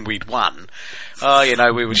the game we'd won.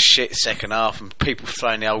 We were shit second half, and people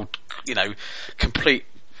throwing the old, complete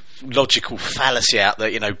logical fallacy out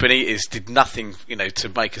that Benitez did nothing to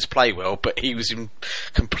make us play well, but he was in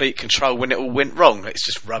complete control when it all went wrong. It's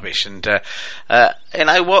just rubbish. And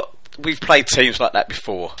what, we've played teams like that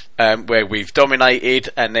before, where we've dominated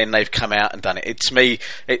and then they've come out and done it.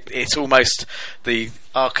 It's almost the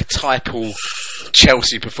archetypal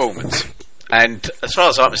Chelsea performance, and as far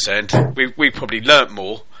as I'm concerned, we probably learnt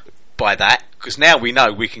more by that, because now we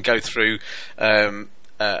know we can go through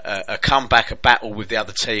a comeback, a battle with the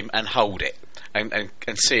other team, and hold it and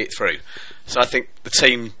see it through. So I think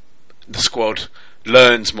the squad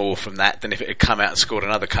learns more from that than if it had come out and scored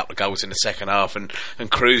another couple of goals in the second half and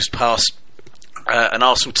cruised past an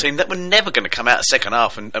Arsenal team that were never going to come out the second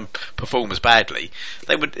half and perform as badly.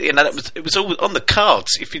 They would, it was all on the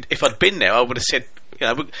cards. If I'd been there, I would have said,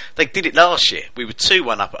 they did it last year. We were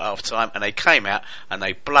 2-1 up at half time, and they came out and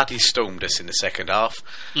they bloody stormed us in the second half.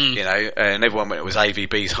 And everyone went, it was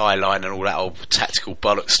AVB's high line and all that old tactical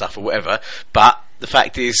bollocks stuff or whatever. But the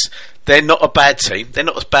fact is, they're not a bad team. They're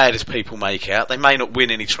not as bad as people make out. They may not win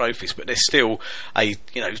any trophies, but they're still a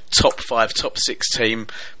top 5, top 6 team,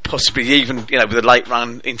 possibly even with a late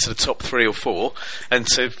run into the top 3 or 4. And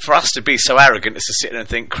for us to be so arrogant as to sit there and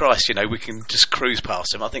think, Christ, we can just cruise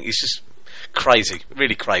past them, I think it's just crazy,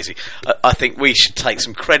 really crazy. I think we should take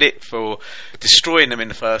some credit for destroying them in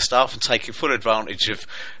the first half and taking full advantage of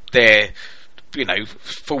their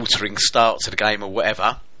faltering start to the game or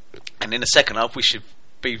whatever, and in the second half we should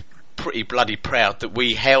be pretty bloody proud that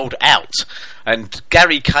we held out. And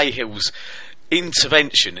Gary Cahill's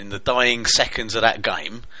intervention in the dying seconds of that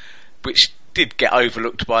game, which did get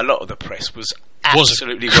overlooked by a lot of the press, was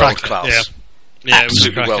absolutely world class. Yeah,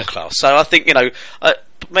 absolutely world class. So I think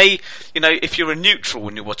if you're a neutral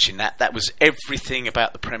when you're watching that was everything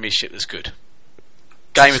about the Premiership that's good.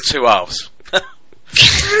 Game of 2 halves. I'm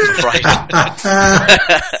afraid.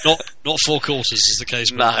 not 4 quarters is the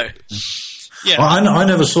case. No. Yeah. Well, I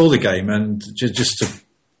never saw the game, and just to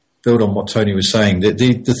build on what Tony was saying,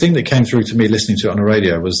 the thing that came through to me listening to it on the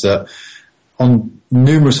radio was that on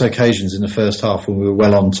numerous occasions in the first half when we were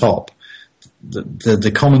well on top,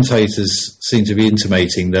 the commentators seemed to be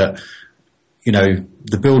intimating that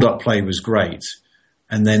the build-up play was great,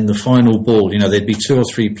 and then the final ball, there'd be 2 or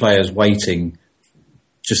 3 players waiting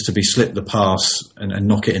just to be slipped the pass and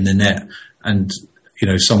knock it in the net, and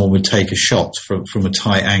someone would take a shot from a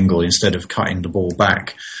tight angle instead of cutting the ball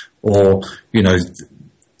back, or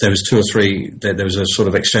there was 2 or 3. There was a sort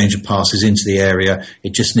of exchange of passes into the area.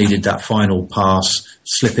 It just needed that final pass,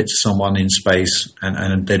 slip it to someone in space,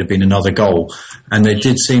 and there'd have been another goal. And there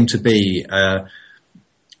did seem to be.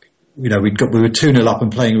 We were 2-0 up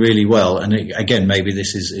and playing really well, and again, maybe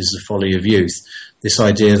this is the folly of youth. This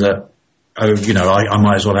idea that I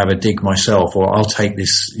might as well have a dig myself, or I'll take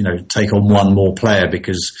this, take on one more player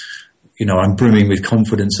because I'm brimming with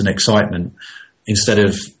confidence and excitement, instead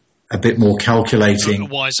of a bit more calculating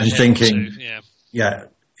and thinking,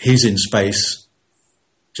 he's in space,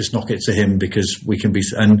 just knock it to him because we can be.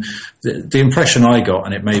 And the impression I got,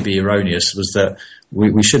 and it may be erroneous, was that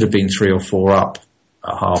we should have been 3 or 4 up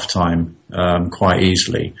at half time quite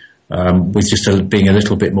easily, with just being a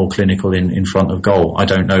little bit more clinical in front of goal. I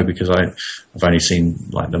don't know, because I've only seen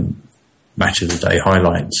match of the day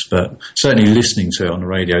highlights, but certainly listening to it on the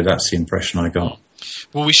radio, that's the impression I got.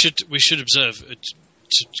 Well, we should observe,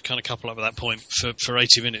 to kind of couple up with that point, for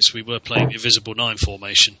 80 minutes we were playing the Invisible Nine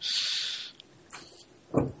formation.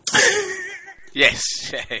 Yes.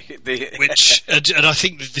 Which, and I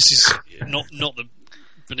think that this is not that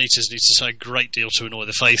Benitez needs to say a great deal to annoy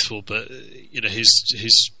the faithful, but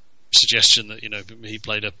his suggestion that he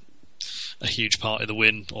played a huge part in the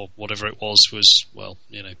win or whatever it was well,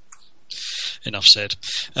 enough said.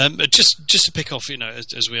 Just to pick off,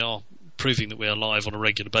 as we are proving that we are live on a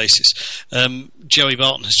regular basis, Joey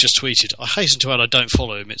Barton has just tweeted. I hasten to add, I don't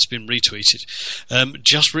follow him. It's been retweeted.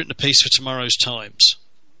 Just written a piece for tomorrow's Times.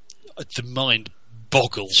 The mind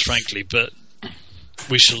boggles, frankly, but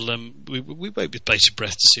we shall we wait with bated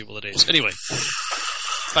breath to see what it is. Anyway,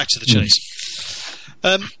 back to the chase.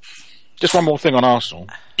 Just one more thing on Arsenal.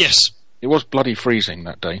 Yes, it was bloody freezing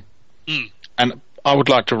that day, and I would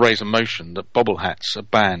like to raise a motion that bobble hats are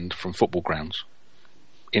banned from football grounds.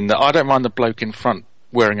 In that, I don't mind the bloke in front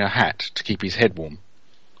wearing a hat to keep his head warm,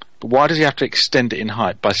 but why does he have to extend it in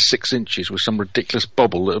height by 6 inches with some ridiculous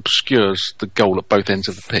bobble that obscures the goal at both ends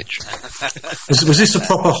of the pitch? Was this a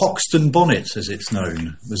proper Hoxton bonnet, as it's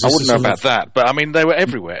known? I wouldn't know about that, but I mean, they were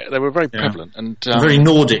everywhere. They were very prevalent. And a very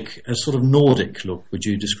Nordic, a sort of Nordic look. Would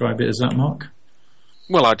you describe it as that, Mark?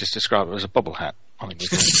 Well, I just describe it as a bobble hat. I think you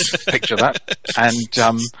can picture that. And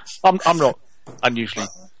I'm not unusually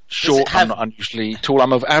short, I'm not unusually tall,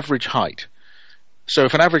 I'm of average height. So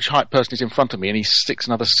if an average height person is in front of me and he sticks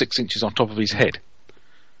another 6 inches on top of his head...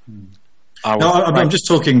 I'm just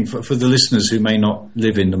talking for the listeners who may not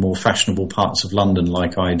live in the more fashionable parts of London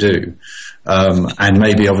like I do, and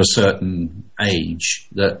maybe of a certain age,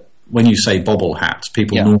 that when you say bobble hat,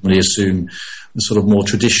 people normally assume the sort of more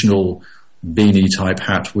traditional beanie type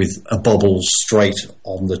hat with a bobble straight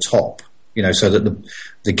on the top, so that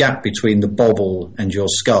the gap between the bobble and your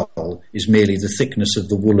skull is merely the thickness of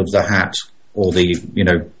the wool of the hat, or the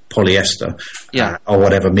polyester or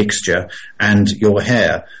whatever mixture, and your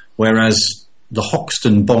hair. Whereas the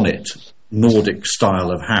Hoxton bonnet, Nordic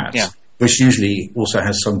style of hat, which usually also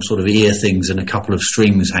has some sort of ear things and a couple of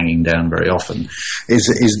strings hanging down very often,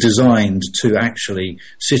 is designed to actually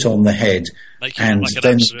sit on the head and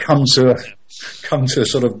then come to a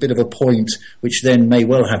sort of bit of a point, which then may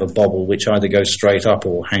well have a bobble which either goes straight up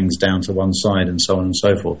or hangs down to one side, and so on and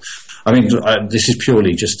so forth. I mean, this is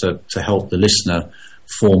purely just to help the listener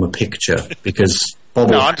form a picture, because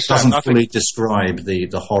bobble doesn't fully describe the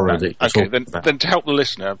horror that you're talking about. Then to help the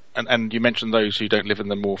listener, and you mentioned those who don't live in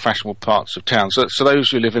the more fashionable parts of town, so those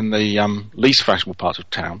who live in the least fashionable parts of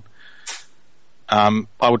town,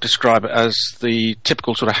 I would describe it as the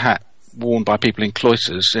typical sort of hat worn by people in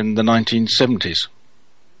cloisters in the 1970s.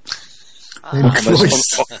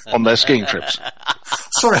 On their skiing trips.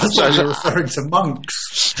 Sorry, I thought you were referring to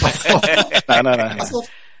monks. No.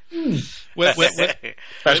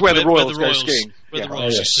 That's where the Royals go skiing. Where the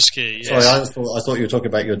Royals used to ski. Sorry, I thought you were talking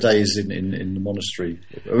about your days in the monastery.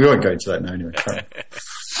 We won't go into that now anyway.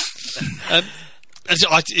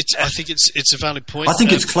 I think it's a valid point. I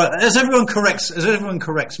think it's as everyone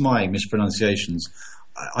corrects my mispronunciations,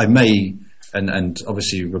 I may, and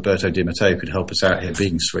obviously Roberto Di Matteo could help us out here,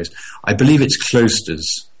 being Swiss. I believe it's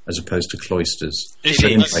cloisters as opposed to cloisters.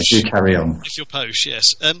 Anyway, do carry on. If you're posh, yes.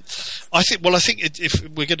 I think if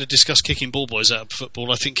we're going to discuss kicking ball boys out of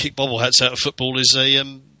football, I think kick bobble hats out of football is a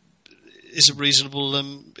reasonable,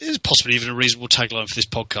 is possibly even a reasonable tagline for this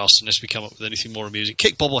podcast, unless we come up with anything more amusing.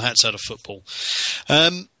 Kick bobble hats out of football.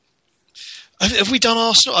 Have we done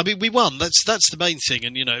Arsenal? I mean, we won. That's the main thing,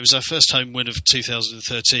 and it was our first home win of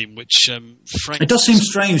 2013, which frankly, it does seem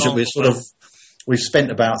strange that we've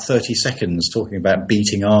spent about 30 seconds talking about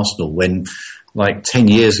beating Arsenal when, like 10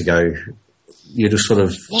 years ago, you'd have sort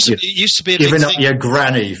of it used to be given up your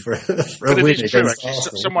granny for a win against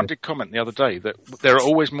Arsenal. Someone did comment the other day that there are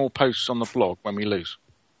always more posts on the blog when we lose.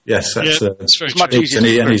 Yes, that's very much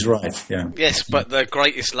easier, and he's right. Yeah. Yes, but the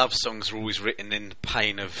greatest love songs are always written in the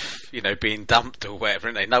pain of being dumped or whatever,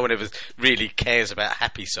 isn't they? No one ever really cares about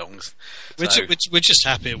happy songs. We're just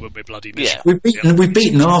happy when we're bloody miserable. We've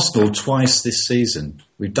beaten Arsenal twice this season.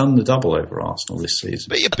 We've done the double over Arsenal this season.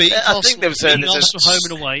 But Arsenal home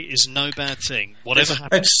and away is no bad thing. Whatever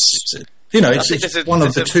happens, it's one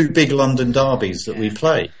of the two big London derbies that we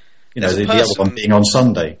play. The other one being on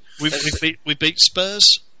Sunday. We beat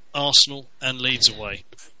Spurs, Arsenal and Leeds away.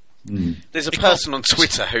 There's a person on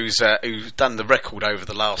Twitter who's done the record over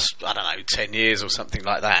the last, 10 years or something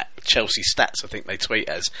like that. Chelsea Stats, I think they tweet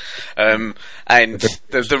as. And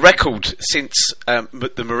the record since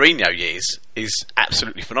the Mourinho years is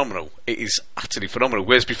absolutely phenomenal. It is utterly phenomenal.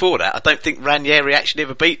 Whereas before that, I don't think Ranieri actually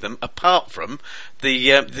ever beat them, apart from the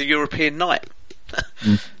European night.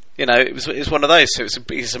 It was one of those. So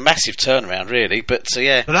it's a massive turnaround, really. But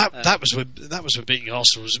yeah, but that was when beating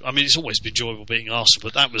Arsenal was. I mean, it's always been enjoyable beating Arsenal,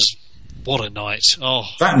 but that was what a night. Oh,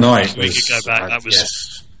 that night we could go back. That was yes.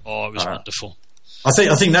 it was wonderful. I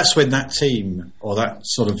think that's when that team or that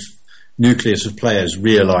sort of nucleus of players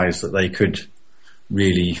realised that they could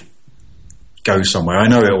really go somewhere. I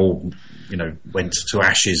know it all, went to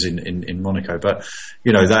ashes in Monaco, but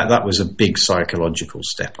that was a big psychological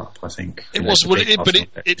step up. I think it was.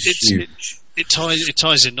 It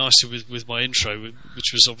ties in nicely with my intro,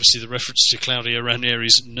 which was obviously the reference to Claudio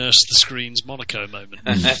Ranieri's "Nurse the Screens" Monaco moment.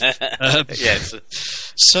 Yes.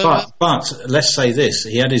 So, but let's say this: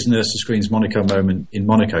 he had his "Nurse the Screens" Monaco moment in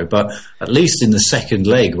Monaco, but at least in the second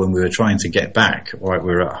leg, when we were trying to get back, we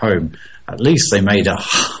were at home. At least they made a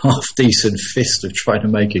half-decent fist of trying to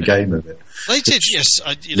make a game of it. They did, yes.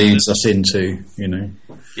 Leads us into,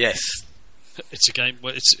 Yes. It's a game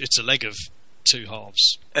where it's a leg of two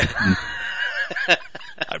halves. That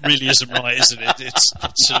really isn't right, isn't it? It's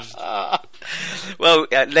sort of... Well,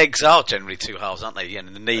 legs are generally two halves, aren't they?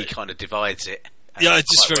 And the knee kind of divides it. Yeah,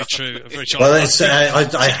 it's very true. Very true. Well,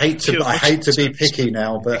 I hate to be picky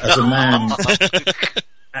now, but as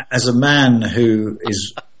a man who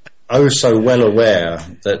is so well aware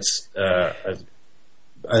that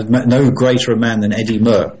no greater a man than Eddie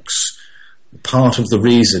Merckx, part of the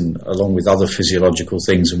reason, along with other physiological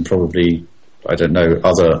things and probably,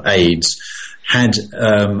 other aids, had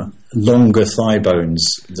longer thigh bones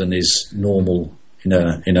than is normal in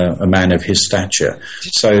a man of his stature.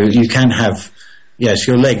 So you can have, yes,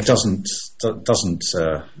 your leg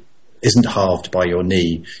isn't halved by your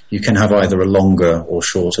knee. You can have either a longer or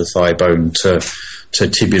shorter thigh bone to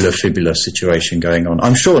tibular fibula situation going on.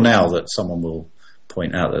 I'm sure now that someone will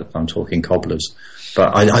point out that I'm talking cobblers,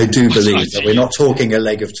 but I do believe that we're not talking a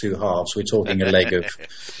leg of two halves. We're talking a leg of,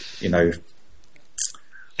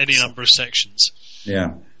 any number of sections.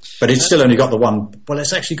 Yeah, but it's still only got the one. Well,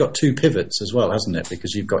 it's actually got two pivots as well, hasn't it?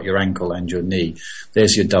 Because you've got your ankle and your knee.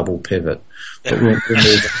 There's your double pivot. But we'll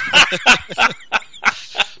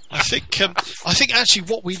I think actually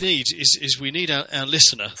what we need is we need our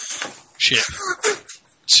listenership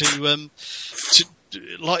to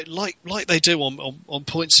like they do on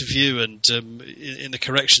Points of View and in the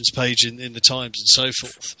corrections page in the Times and so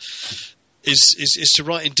forth, is to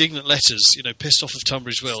write indignant letters, pissed off of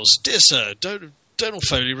Tunbridge Wells. Dear sir, Donald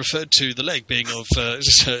Foley referred to the leg being of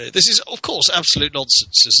this is of course absolute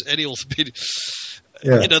nonsense, as any orthopaedic.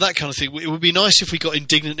 Yeah. That kind of thing. It would be nice if we got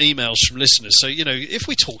indignant emails from listeners. So, if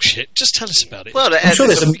we talk shit, just tell us about it. Well, I'm sure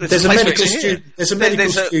there's a medical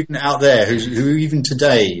student out there who even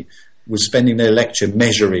today was spending their lecture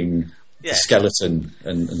measuring the skeleton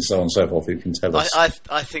and so on and so forth, who can tell us.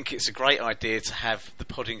 I think it's a great idea to have the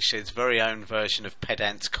Podding Shed's very own version of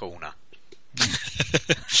Pedant's Corner.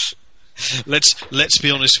 Let's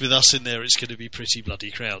be honest with us in there. It's going to be pretty bloody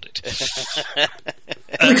crowded.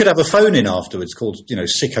 We could have a phone in afterwards called,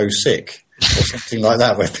 Sicko Sick or something like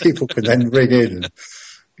that, where people can then ring in and,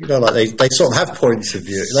 they sort of have points of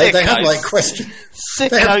view. They have questions.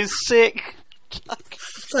 Sicko Sick.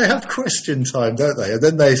 They have question time, don't they? And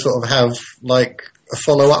then they sort of have a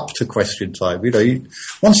follow up to question time.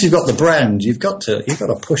 Once you've got the brand, you've got to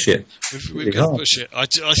push it. We've got to push it. I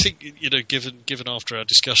think given after our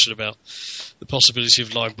discussion about the possibility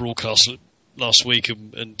of live broadcast last week,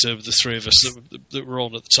 and the three of us that were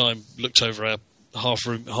on at the time looked over our half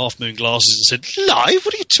moon glasses and said, "Live?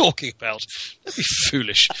 What are you talking about? Don't be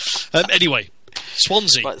foolish." Anyway,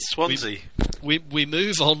 Swansea. Right, Swansea. We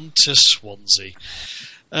move on to Swansea.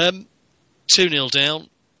 2-0 down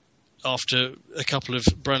after a couple of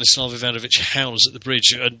Branislav Ivanovic howls at the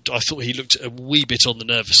bridge, and I thought he looked a wee bit on the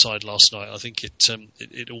nervous side last night. I think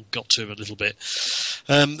it all got to him a little bit.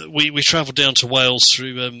 We travelled down to Wales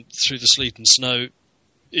through the sleet and snow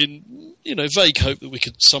in vague hope that we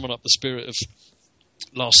could summon up the spirit of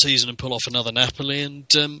last season and pull off another Napoli and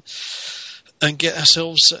get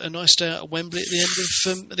ourselves a nice day out at Wembley at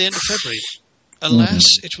the end of February. Alas,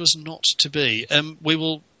 it was not to be. We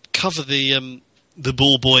will cover the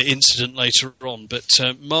ball boy incident later on, but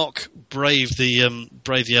Mark braved the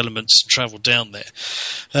elements and travelled down there.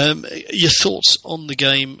 Your thoughts on the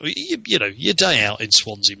game? Your day out in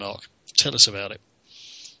Swansea, Mark. Tell us about it.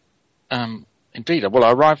 Indeed. Well,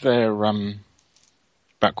 I arrived there about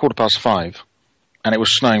 5:15, and it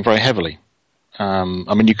was snowing very heavily. I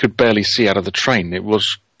mean, you could barely see out of the train. It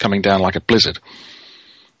was coming down like a blizzard,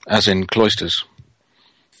 as in Cloisters.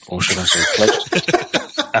 Or should I say Cloisters?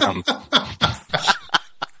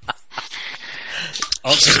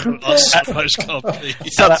 Answer the postcard,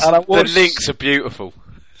 please. The links are beautiful.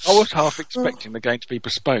 I was half expecting the game to be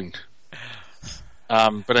postponed.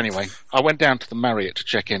 But anyway, I went down to the Marriott to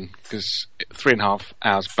check in, because 3.5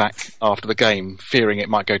 hours back after the game, fearing it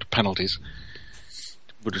might go to penalties,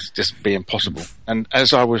 would just be impossible. And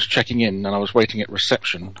as I was checking in and I was waiting at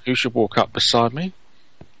reception, who should walk up beside me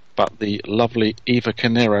but the lovely Eva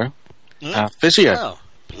Canero, our physio. Oh,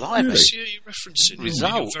 blimey. You referencing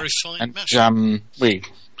your very fine match. And we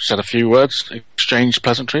said a few words, exchanged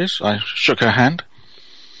pleasantries. I shook her hand.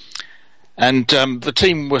 And the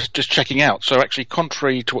team was just checking out. So actually,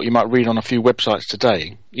 contrary to what you might read on a few websites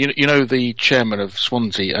today, you know the chairman of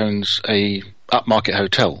Swansea owns a upmarket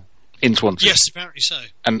hotel in Swansea. Yes, apparently so.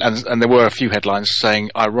 And there were a few headlines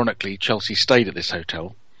saying, ironically, Chelsea stayed at this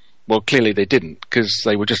hotel. Well, clearly they didn't, because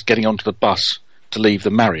they were just getting onto the bus to leave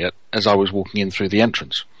the Marriott as I was walking in through the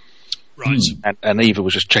entrance. Right. And Eva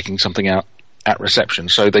was just checking something out at reception.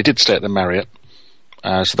 So they did stay at the Marriott.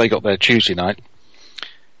 So they got there Tuesday night.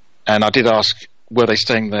 And I did ask, were they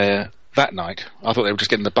staying there that night? I thought they were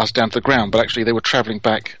just getting the bus down to the ground, but actually they were travelling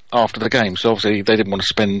back after the game. So obviously they didn't want to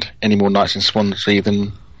spend any more nights in Swansea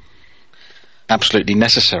than absolutely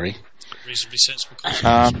necessary. Reasonably sensible.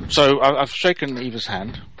 So I've shaken Eva's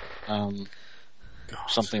hand.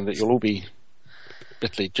 Something that you'll all be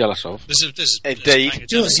bitterly jealous of. Indeed.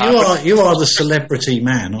 You are the celebrity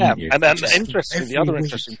man, aren't you? And the other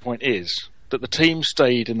interesting point is that the team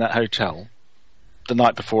stayed in that hotel the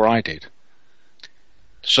night before I did.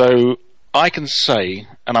 So I can say,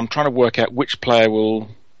 and I'm trying to work out which player will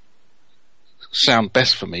sound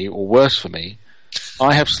best for me or worse for me,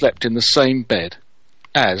 I have slept in the same bed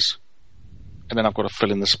as, and then I've got to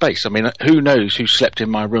fill in the space. I mean, who knows who slept in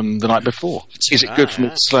my room the night before? Is it good for me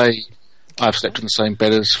to say I've slept in the same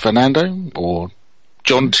bed as Fernando or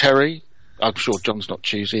John Terry? I'm sure John's not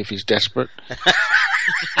choosy if he's desperate.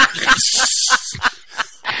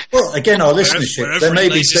 Well, again, our listenership, there may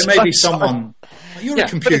be someone. You're a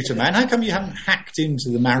computer man. How come you haven't hacked into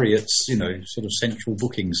the Marriott's, sort of central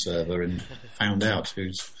booking server and found out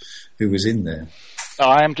who was in there?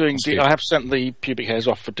 I am doing. I have sent the pubic hairs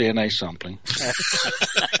off for DNA sampling.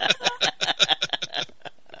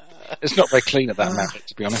 It's not very clean at that Marriott,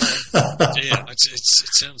 to be honest. Yeah, it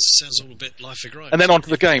sounds all a bit life of grime. And then on to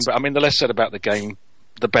the game. But I mean, the less said about the game,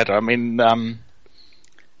 the better. I mean,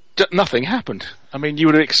 nothing happened. I mean, you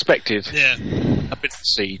would have expected a bit of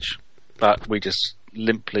siege, but we just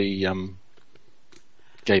limply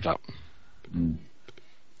gave up. And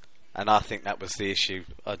I think that was the issue.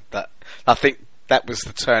 I think that was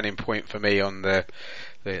the turning point for me on the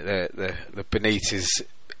Benitez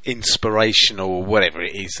inspirational, or whatever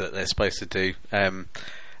it is that they're supposed to do.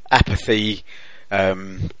 Apathy,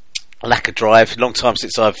 lack of drive. Long time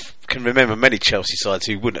since I can remember many Chelsea sides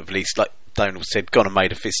who wouldn't have, at least, like Donald said, gone and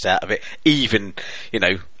made a fist out of it. Even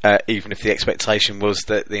if the expectation was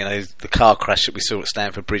that the car crash that we saw at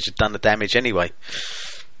Stamford Bridge had done the damage anyway.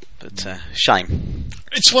 But shame.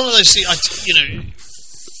 It's one of those things.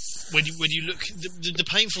 When you look, the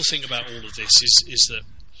painful thing about all of this is that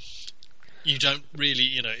you don't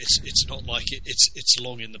really, it's not like it's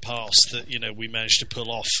long in the past that we managed to pull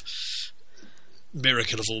off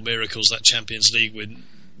miracle of all miracles, that Champions League win,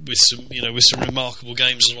 with some remarkable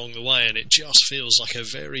games along the way, and it just feels like a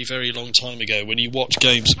very, very long time ago when you watch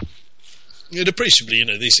games. Appreciably,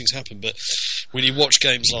 these things happen, but when you watch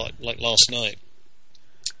games like last night,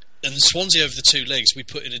 and Swansea over the two legs, we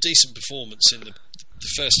put in a decent performance in the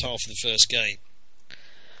first half of the first game.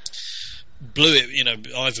 Blew it,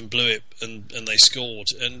 Ivan blew it, and they scored,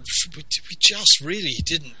 and we just really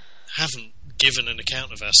haven't given an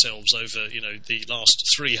account of ourselves over the last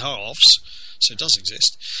three halves. So it does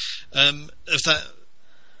exist of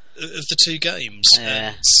the two games.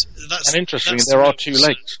 Yeah. And interestingly, there are two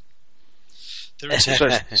legs. There are two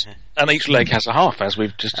legs. And each leg has a half, as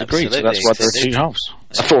we've just agreed. So that's why there are 2 halves.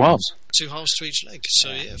 4 halves. 2 halves to each leg. So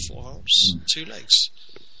 4 halves, 2 legs.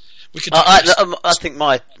 We could. I think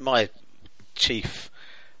my chief.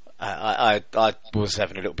 I was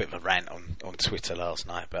having a little bit of a rant on Twitter last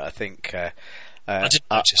night, but I think I didn't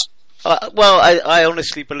notice. I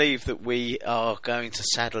honestly believe that we are going to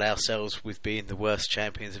saddle ourselves with being the worst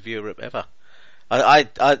champions of Europe ever.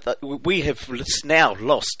 We have now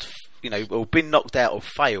lost or been knocked out or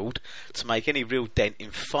failed to make any real dent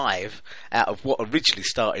in 5 out of what originally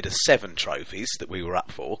started as 7 trophies that we were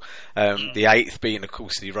up for. The 8th being, of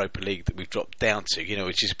course, the Europa League that we've dropped down to,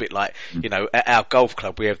 which is a bit like, at our golf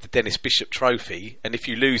club we have the Dennis Bishop Trophy, and if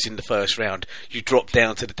you lose in the first round, you drop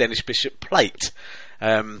down to the Dennis Bishop Plate.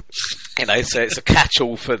 So it's a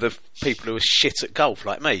catch-all for the people who are shit at golf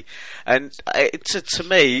like me. And to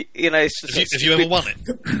me, it's just, have you ever won it?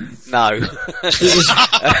 No.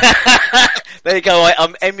 There you go.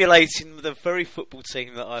 I'm emulating the very football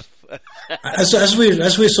team that I've.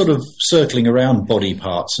 as we're sort of circling around body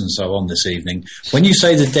parts and so on this evening, when you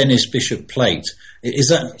say the Dennis Bishop Plate, is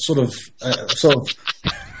that sort of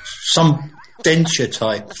some denture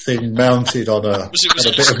type thing mounted on a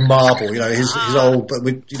bit of marble? His old, but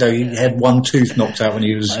he had one tooth knocked out when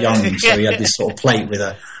he was young, so he had this sort of plate with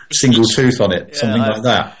a single tooth on it, something like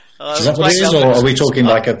that. Is that what it is, or are we talking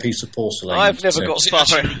like a piece of porcelain? I've never got far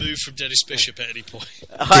removed from Dennis Bishop at any point.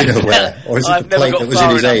 Or is it the plate that was in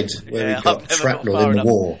his head where he got shrapnel in the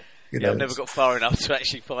war? I've never got far enough to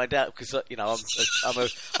actually find out, because I'm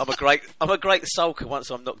a great sulker. Once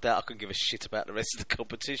I'm knocked out, I can give a shit about the rest of the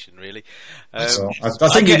competition. Really, I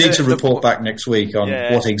think you need to report back next week on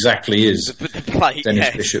what exactly is the plate,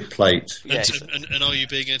 Dennis Bishop Plate. Yes. And are you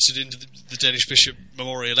being entered into the Dennis Bishop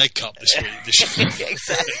Memorial Egg Cup this week?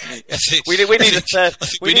 Exactly. We need a third.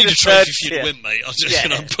 We need a trophy for you to win, mate.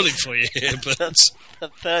 I'm pulling for you here, but that's a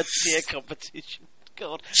third tier competition.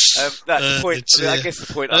 God. I guess the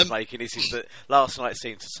point I'm making is that last night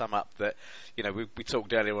seemed to sum up that, we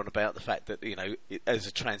talked earlier on about the fact that, as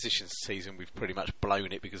a transition season, we've pretty much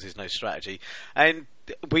blown it because there's no strategy. And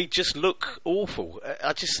we just look awful.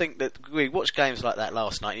 I just think that we watch games like that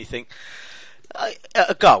last night and you think,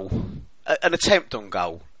 a goal, an attempt on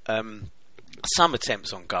goal, some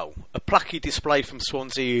attempts on goal, a plucky display from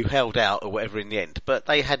Swansea who held out or whatever in the end, but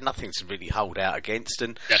they had nothing to really hold out against,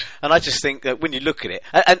 and I just think that when you look at it,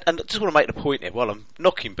 and I just want to make the point here while I'm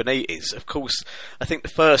knocking Benitez, of course, I think the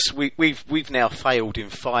first we've now failed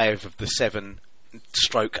in 5 of the 7/8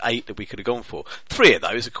 that we could have gone for. 3 of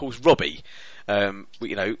those, of course, Robbie.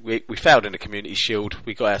 We failed in the Community Shield.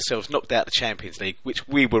 We got ourselves knocked out of the Champions League, which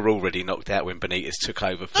we were already knocked out when Benitez took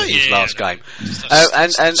over for his last game.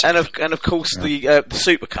 And of course the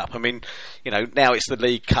Super Cup. I mean, now it's the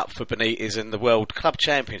League Cup for Benitez and the World Club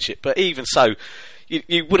Championship. But even so,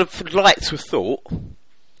 you would have liked to have thought.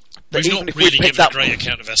 We've not really given a great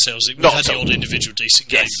account of ourselves. We've had the odd individual decent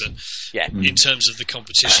game, but in terms of the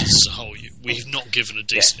competitions as a whole, we've not given a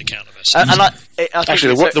decent account of ourselves.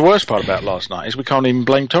 Actually, the worst part about last night is we can't even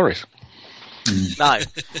blame Torres. No.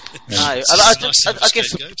 I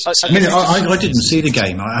didn't see the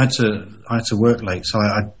game. I had to work late, so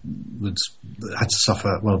I had to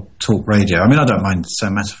suffer. Talk radio. I mean, I don't mind.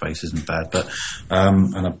 Sam Matterface isn't bad, but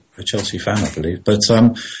and I'm a Chelsea fan, I believe.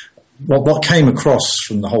 But what came across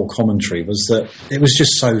from the whole commentary was that it was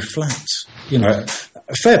just so flat.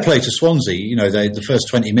 Fair play to Swansea. The first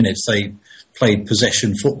 20 minutes they played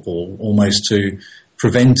possession football almost to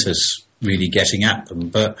prevent us really getting at them,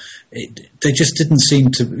 but they just didn't seem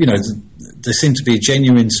to. There seemed to be a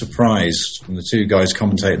genuine surprise from the 2 guys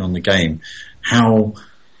commentating on the game how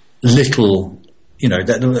little.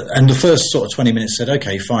 And the first sort of 20 minutes said,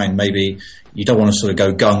 okay, fine, maybe you don't want to sort of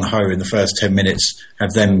go gung-ho in the first 10 minutes,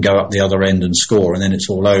 have them go up the other end and score, and then it's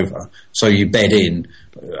all over. So you bed in.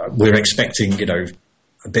 We're expecting, a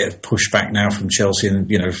bit of pushback now from Chelsea and,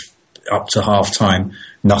 up to half-time.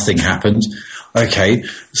 Nothing happened. Okay,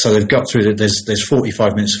 so they've got through. There's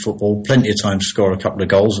 45 minutes of football, plenty of time to score a couple of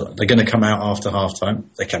goals. They're going to come out after half-time.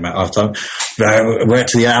 They came out half-time. We're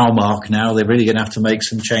to the hour mark now. They're really going to have to make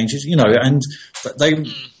some changes, and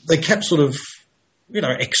they kept sort of,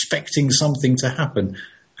 expecting something to happen,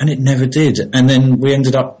 and it never did. And then we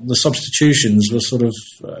ended up, the substitutions were sort of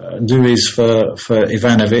Luiz for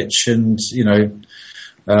Ivanovic and,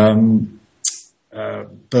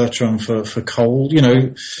 Bertrand for Cole,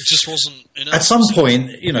 It just wasn't enough. At some point,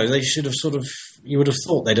 they should have you would have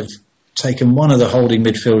thought they'd have taken one of the holding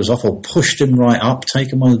midfielders off or pushed him right up,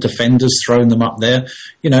 taken one of the defenders, thrown them up there.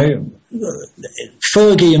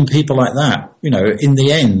 Fergie and people like that, in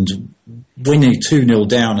the end, winning 2-0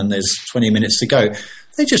 down and there's 20 minutes to go,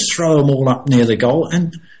 they just throw them all up near the goal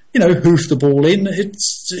and, hoof the ball in.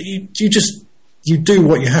 It's you do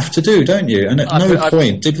what you have to do, don't you? And at no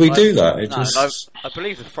point did we do that. I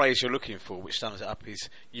believe the phrase you're looking for, which sums it up, is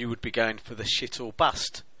you would be going for the shit or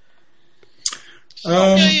bust. You're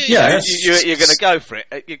going to go for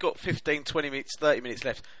it. You've got 15, 20 minutes, 30 minutes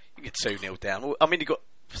left. You get 2-0 down. I mean, you've got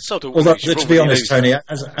sod all. Well, to be honest, Tony,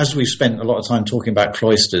 as we've spent a lot of time talking about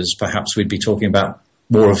Cloisters, perhaps we'd be talking about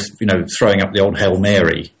more of, throwing up the old Hail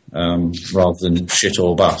Mary rather than shit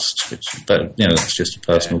or bust. But that's just a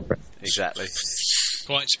personal preference. Exactly.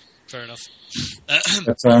 Quite fair enough.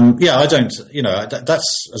 But, I don't.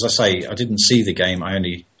 That's, as I say, I didn't see the game. I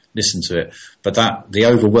only listened to it. But the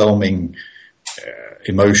overwhelming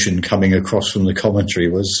emotion coming across from the commentary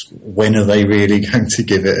was, when are they really going to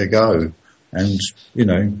give it a go? And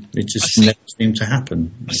it just never seemed to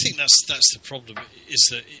happen. I think that's the problem. Is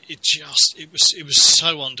that it was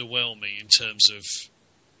so underwhelming in terms of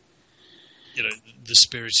the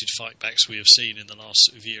spirited fight backs we have seen in the last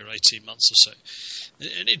sort of year, 18 months or so,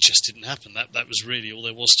 and it just didn't happen. That was really all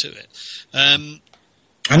there was to it.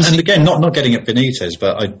 And again, not getting at Benitez,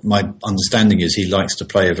 but my understanding is he likes to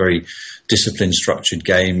play a very disciplined, structured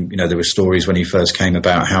game. There were stories when he first came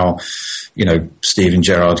about how, Steven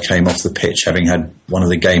Gerrard came off the pitch having had one of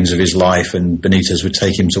the games of his life, and Benitez would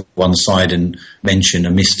take him to one side and mention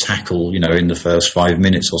a missed tackle, in the first 5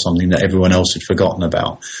 minutes or something that everyone else had forgotten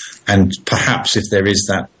about. And perhaps if there is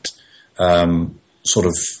that sort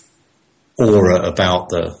of aura about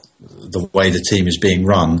the way the team is being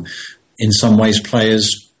run, in some ways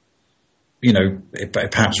players, it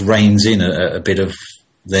perhaps reins in a bit of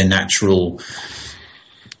their natural,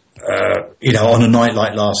 on a night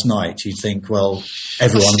like last night, you think, well,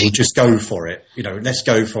 everyone will just go for it. Let's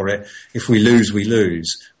go for it. If we lose, we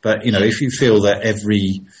lose. But, if you feel that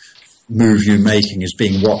every move you're making is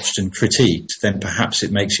being watched and critiqued, then perhaps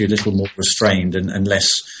it makes you a little more restrained and less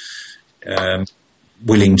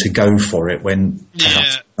willing to go for it when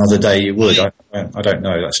perhaps another day you would. I don't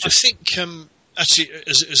know. That's just. I think actually,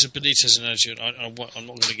 as a Benitez analogy, I'm not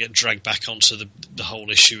going to get dragged back onto the whole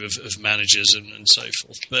issue of managers and so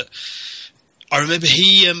forth. But I remember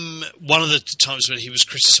he one of the times when he was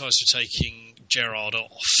criticised for taking Gerrard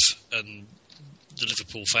off, and the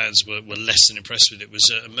Liverpool fans were less than impressed with it. It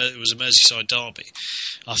was a Merseyside derby.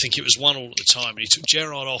 I think it was 1-1 at the time, and he took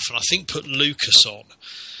Gerrard off, and I think put Lucas on.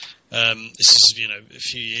 This is a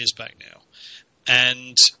few years back now,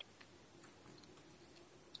 and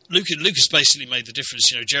Lucas basically made the difference.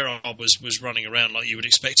 Gerrard was running around like you would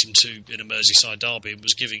expect him to in a Merseyside derby, and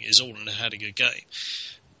was giving it his all and had a good game.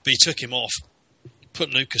 But he took him off,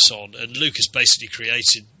 put Lucas on, and Lucas basically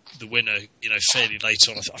created the winner, fairly late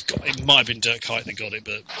on. It might have been Dirk Kuyt that got it,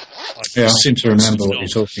 but I seem to remember what you're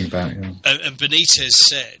talking about. Yeah. And Benitez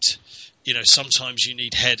said, sometimes you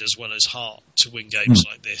need head as well as heart to win games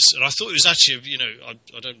like this. And I thought it was actually,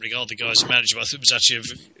 I don't regard the guy as a manager, but I thought it was actually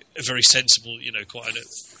a very sensible, quite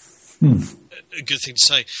a good thing to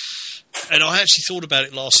say. And I actually thought about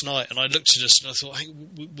it last night, and I looked at us and I thought, hey,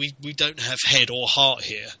 we don't have head or heart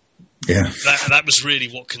here. Yeah, that was really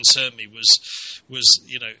what concerned me. Was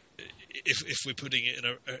if we're putting it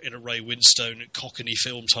in a Ray Winstone Cockney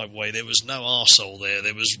film type way, there was no arsehole there.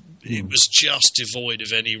 It was just devoid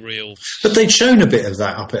of any real. But they'd shown a bit of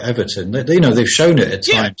that up at Everton. They've shown it at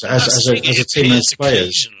times as a team as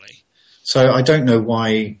players. So I don't know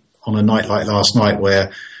why on a night like last night,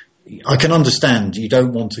 where I can understand you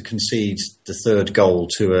don't want to concede the third goal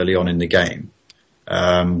too early on in the game,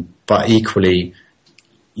 but equally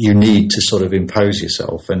you need to sort of impose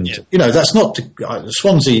yourself. And that's not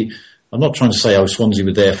Swansea. I'm not trying to say, Swansea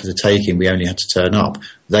were there for the taking, we only had to turn up.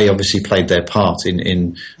 They obviously played their part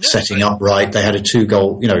in setting up right. They had a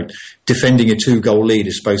 2-goal, defending a 2-goal lead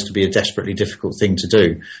is supposed to be a desperately difficult thing to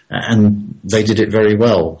do. And they did it very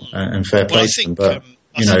well, and fair play to them. But,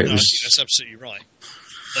 that's absolutely right.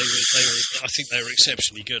 I think they were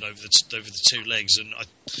exceptionally good over the two legs, and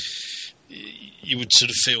you would sort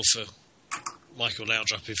of feel for Michael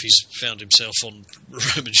Laudrup if he's found himself on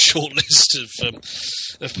Roman's shortlist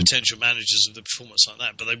of potential managers of the performance like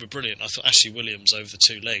that. But they were brilliant. I thought Ashley Williams over the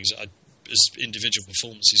two legs, as individual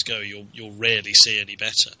performances go, you'll rarely see any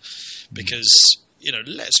better, because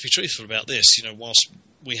let's be truthful about this. Whilst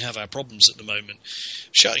we have our problems at the moment,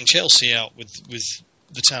 shutting Chelsea out with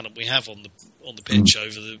the talent we have on the pitch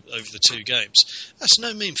over the two games, that's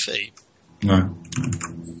no mean feat. No.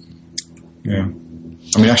 Yeah.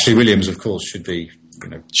 I mean, Ashley Williams, of course, should be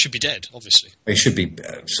should be dead. Obviously, he should be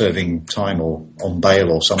serving time or on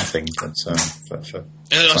bail or something. But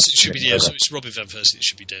it should be. Yeah, so it's Robin van Persie that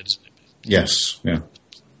should be dead, isn't it? Yes. Yeah.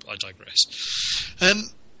 I digress.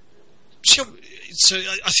 So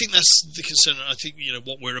I think that's the concern. I think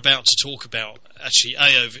what we're about to talk about actually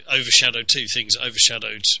overshadowed two things. It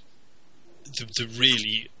overshadowed the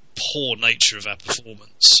really poor nature of our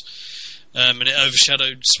performance. And it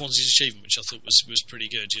overshadowed Swansea's achievement, which I thought was pretty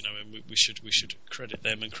good. And we should credit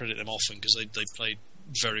them and credit them often, because they played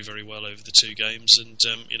very, very well over the two games. And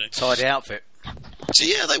tidy outfit. So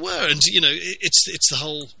yeah, they were, and it's the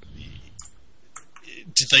whole.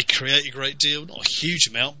 did they create a great deal? Not a huge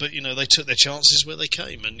amount, but they took their chances where they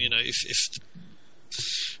came. And isn't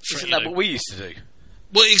that what we used to do?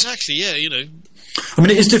 Well, exactly. Yeah, I mean,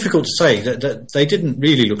 it is difficult to say that they didn't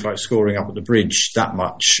really look like scoring up at the Bridge that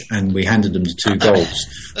much, and we handed them the 2 goals.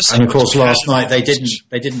 And of course, last night they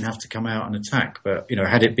didn't have to come out and attack. But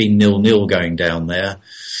had it been 0-0 going down there,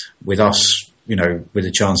 with us, with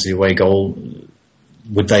a chance of the away goal,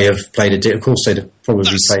 would they have played of course, they'd have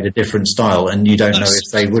probably played a different style, and you don't know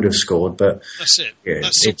if they would have scored. But that's it. Yeah,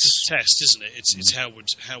 that's the test, isn't it? It's how would.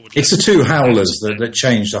 It's the 2 howlers that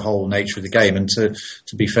changed the whole nature of the game. And to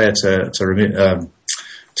be fair to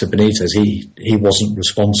Benitez, he wasn't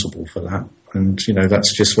responsible for that. And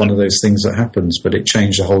that's just one of those things that happens. But it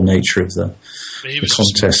changed the whole nature of the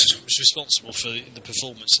contest. He was responsible for the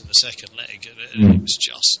performance in the second leg, and it was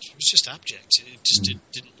just abject. It just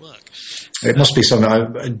didn't work. It must be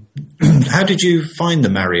something. How did you find the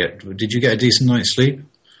Marriott? Did you get a decent night's sleep,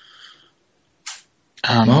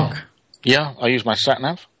 Mark? Yeah, I used my sat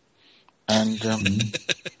nav, and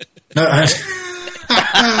no.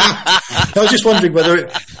 I was just wondering whether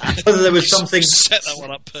there was something. Set that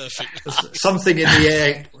one up perfectly. Something in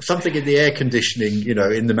the air conditioning,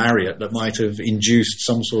 in the Marriott that might have induced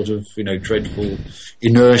some sort of, dreadful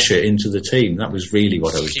inertia into the team. That was really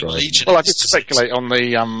what I was driving. Well, I did speculate on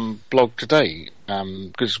the blog today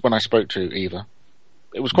because when I spoke to Eva,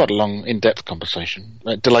 it was quite a long, in-depth conversation.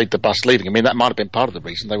 It delayed the bus leaving. I mean, that might have been part of the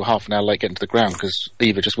reason they were half an hour late getting to the ground because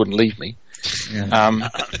Eva just wouldn't leave me. Yeah.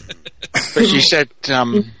 But she said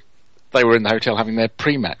they were in the hotel having their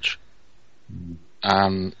pre-match.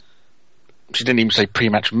 She didn't even say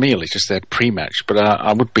pre-match meal, it's just their pre-match. But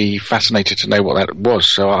I would be fascinated to know what that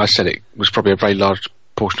was. So I said it was probably a very large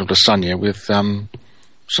portion of lasagna with some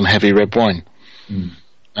heavy red wine.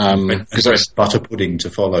 Because that's butter pudding to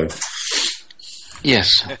follow. Yes.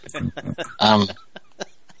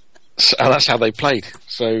 So that's how they played.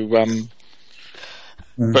 So,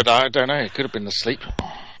 but I don't know. It could have been the sleep.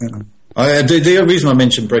 Yeah. The reason I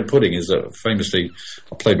mentioned bread pudding is that famously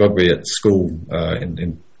I played rugby at school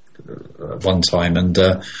in one time, and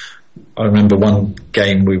I remember one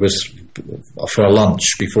game we was for a lunch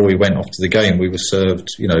before we went off to the game. We were served,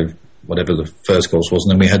 whatever the first course was,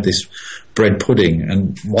 and then we had this bread pudding.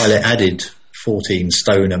 And while it added 14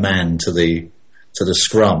 stone a man to the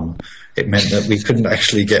scrum, it meant that we couldn't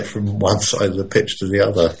actually get from one side of the pitch to the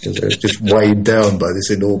other because it was just weighed down by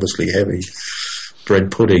this enormously heavy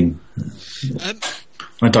bread pudding.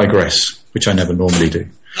 I digress, which I never normally do.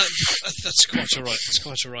 That's quite all right. That's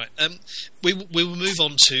quite all right. We will move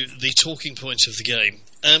on to the talking point of the game.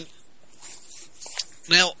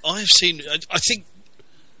 Now, I think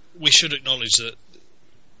we should acknowledge that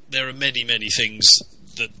there are many, many things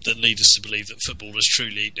that lead us to believe that football has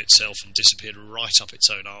truly eaten itself and disappeared right up its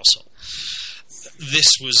own arsehole. This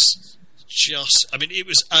was just... I mean, it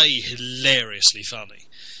was hilariously funny.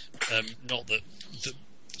 Not that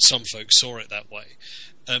some folks saw it that way.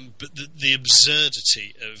 But the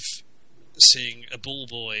absurdity of seeing a ball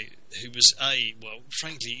boy who was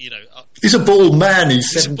frankly, he's a ball man. He's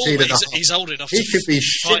 17 and a half. He's old enough to be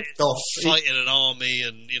fight in an army,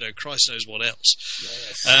 and Christ knows what else.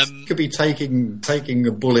 Yes. Could be taking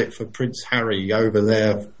a bullet for Prince Harry over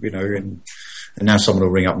there, and now someone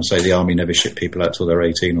will ring up and say the army never ship people out till they're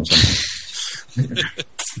 18 or something.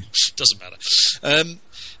 Doesn't matter.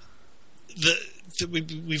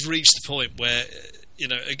 We've reached the point where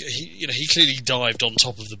he clearly dived on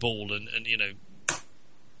top of the ball and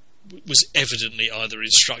was evidently either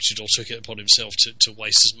instructed or took it upon himself to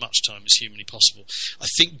waste as much time as humanly possible. I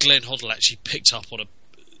think Glenn Hoddle actually picked up on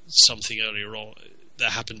something earlier on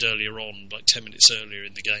that happened earlier on, like 10 minutes earlier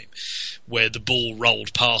in the game, where the ball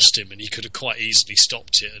rolled past him and he could have quite easily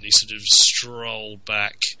stopped it, and he sort of strolled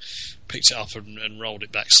back, picked it up and rolled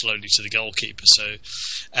it back slowly to the goalkeeper. So,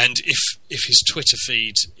 and if his Twitter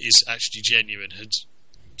feed is actually genuine, had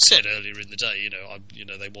said earlier in the day,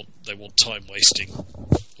 they want time wasting,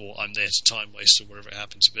 or I'm there to time waste, or whatever it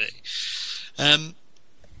happened to be.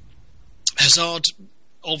 Hazard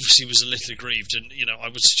obviously was a little aggrieved, and I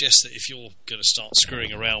would suggest that if you're going to start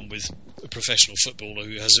screwing around with a professional footballer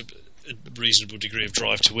who has a reasonable degree of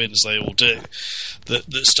drive to win, as they all do,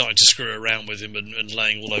 that starting to screw around with him and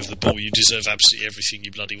laying all over the ball, you deserve absolutely everything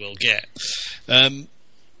you bloody well get.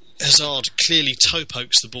 Hazard clearly toe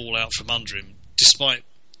pokes the ball out from under him, despite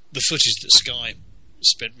the footage that Sky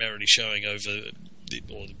spent merrily showing over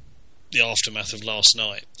the aftermath of last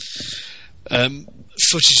night.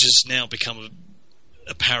 Footage has now become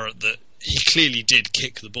apparent that he clearly did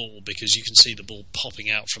kick the ball, because you can see the ball popping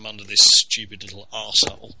out from under this stupid little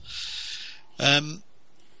arsehole.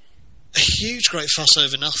 a huge, great fuss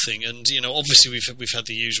over nothing. And obviously we've had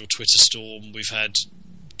the usual Twitter storm. We've had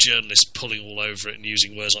journalists pulling all over it and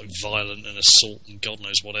using words like violent and assault and God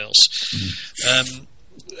knows what else.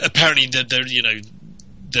 Apparently,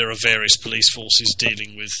 there are various police forces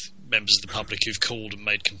dealing with members of the public who've called and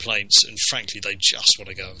made complaints, and frankly, they just want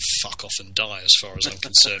to go and fuck off and die, as far as I'm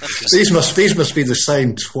concerned. Because these must be the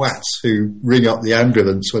same twats who ring up the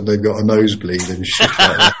ambulance when they've got a nosebleed and shit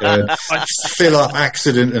like that, and fill up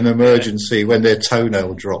accident and emergency when their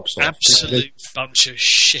toenail drops off. Absolute bunch of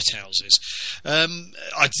shithouses.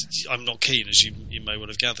 I'm not keen, as you may well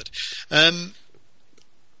have gathered.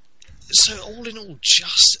 So all in all,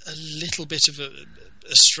 just a little bit of a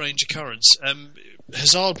strange occurrence.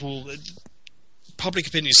 Hazard public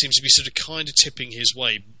opinion seems to be sort of kind of tipping his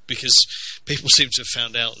way, because people seem to have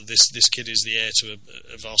found out that this kid is the heir to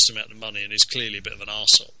a vast amount of money and is clearly a bit of an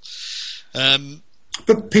arsehole.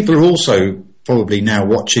 But people are also probably now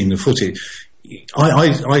watching the footage.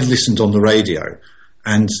 I listened on the radio,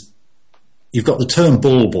 and you've got the term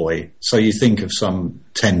ball boy, so you think of some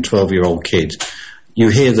 10, 12-year-old kid. You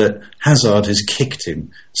hear that Hazard has kicked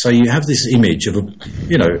him. So you have this image of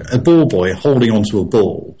a ball boy holding onto a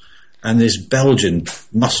ball, and this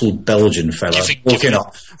muscled Belgian fella walking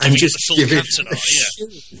up and just giving it.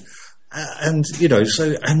 And they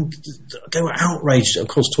were outraged. Of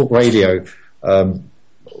course, talk radio,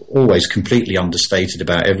 always completely understated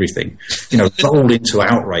about everything, rolled into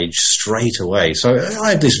outrage straight away. So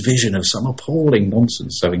I had this vision of some appalling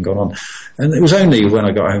nonsense having gone on. And it was only when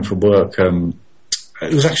I got home from work,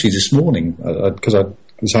 it was actually this morning, because I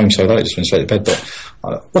was home so late, I just went straight to bed, but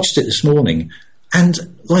I watched it this morning, and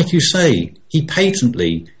like you say, he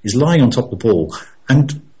patently is lying on top of the ball,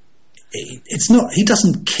 and he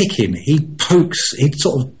doesn't kick him, he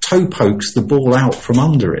sort of toe pokes the ball out from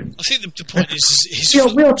under him. I think the point is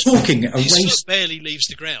we are talking a his race. Foot barely leaves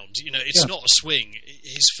the ground. It's not a swing.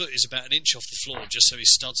 His foot is about an inch off the floor, just so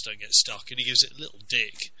his studs don't get stuck, and he gives it a little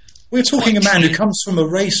dick. We're talking a man who comes from a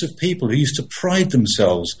race of people who used to pride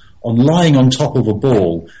themselves on lying on top of a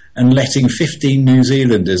ball and letting 15 New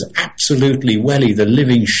Zealanders absolutely welly the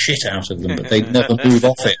living shit out of them, but they'd never move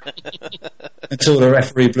off it until the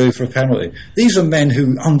referee blew for a penalty. These are men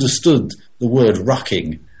who understood the word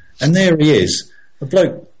rucking, and there he is. A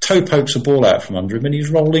bloke toe pokes a ball out from under him and he's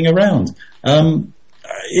rolling around.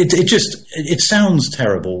 It sounds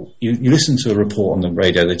terrible. You listen to a report on the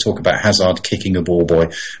radio, they talk about Hazard kicking a ball boy,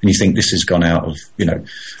 and you think this has gone out of,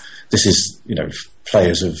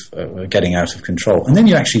 players are getting out of control. And then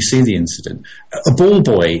you actually see the incident. A ball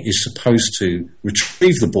boy is supposed to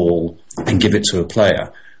retrieve the ball and give it to a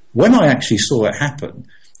player. When I actually saw it happen,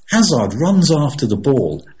 Hazard runs after the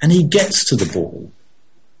ball and he gets to the ball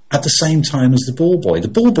at the same time as the ball boy. The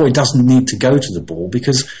ball boy doesn't need to go to the ball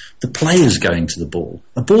because the player's going to the ball.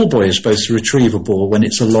 A ball boy is supposed to retrieve a ball when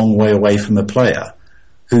it's a long way away from the player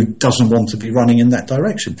who doesn't want to be running in that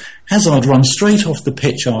direction. Hazard runs straight off the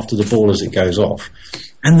pitch after the ball as it goes off,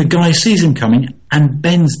 and the guy sees him coming and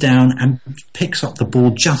bends down and picks up the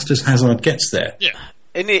ball just as Hazard gets there. Yeah.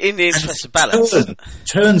 In the interest of balance.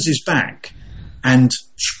 Turns his back and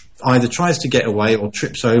either tries to get away or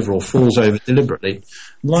trips over or falls over deliberately,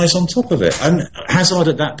 lies on top of it. And Hazard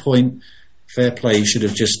at that point, fair play, he should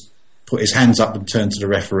have just put his hands up and turned to the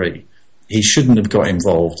referee. He shouldn't have got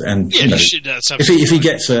involved. And if he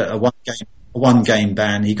gets a one game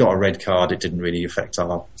ban, he got a red card. It didn't really affect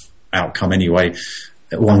our outcome anyway.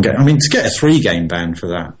 One game, I mean, to get a 3-game ban for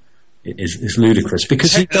that is ludicrous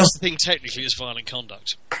because he does. I think technically it's violent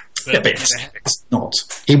conduct. But it's not.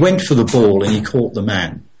 He went for the ball and he caught the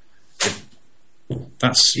man.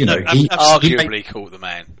 That's he arguably caught the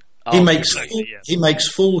man. He makes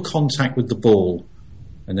full contact with the ball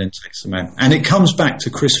and then takes the man. And it comes back to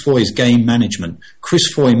Chris Foy's game management.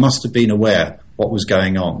 Chris Foy must have been aware what was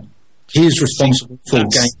going on. He is responsible for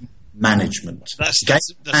game management. Game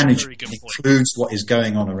management includes what is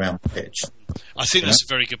going on around the pitch. I think that's a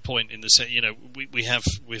very good point. In the sense,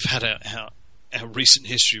 we've had our recent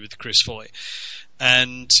history with Chris Foy,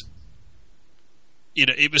 and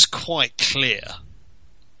it was quite clear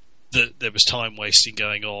that there was time wasting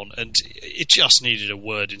going on, and it just needed a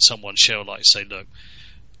word in someone's shell, like say, look,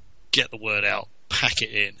 get the word out, pack it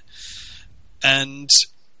in, and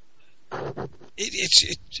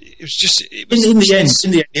it was just. In the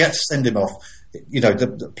end, he had to send him off.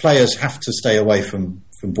 The players have to stay away from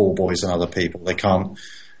ball boys and other people. They can't.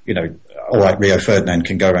 All right, Rio Ferdinand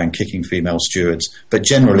can go around kicking female stewards, but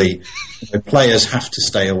generally, players have to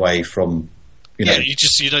stay away from. You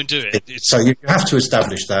don't do it. So you have to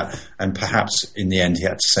establish that, and perhaps in the end he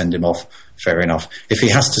had to send him off. Fair enough. If he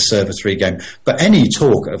has to serve a 3-game, but any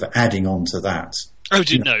talk of adding on to that, Oh,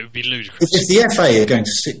 no, it would be ludicrous. If the FA are going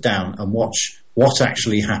to sit down and watch what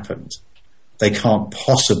actually happened, they can't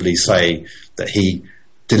possibly say that he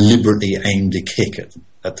deliberately aimed a kick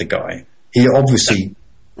at the guy. He obviously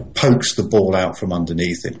pokes the ball out from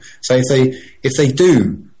underneath him. So if they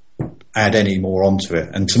do add any more onto it,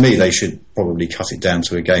 and to me they should probably cut it down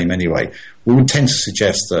to a game anyway, we would tend to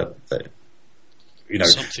suggest that there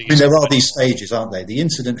are these stages, aren't there? The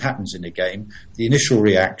incident happens in a game, the initial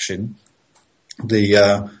reaction,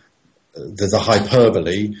 the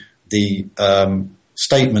hyperbole, the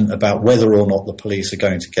statement about whether or not the police are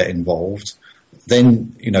going to get involved.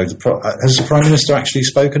 Then, has the Prime Minister actually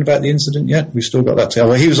spoken about the incident yet? We've still got that to...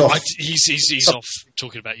 Well, he was off... He's off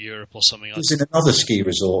talking about Europe or something. He's in another ski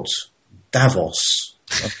resort, Davos.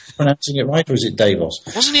 Am I pronouncing it right, or is it Davos?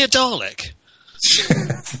 Wasn't he a Dalek?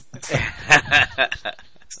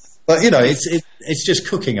 But, it's just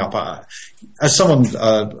cooking up. As someone,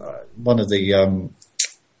 one of the...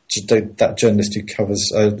 that journalist who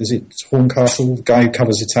covers, is it Horncastle, the guy who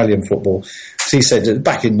covers Italian football? He said that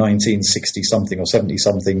back in 1960-something or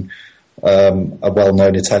 70-something, a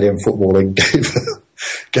well-known Italian footballer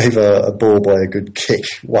gave a ball boy a good kick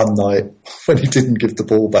one night when he didn't give the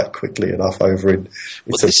ball back quickly enough over in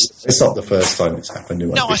Italy. It's not the first time it's happened.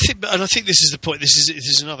 I think this is the point. This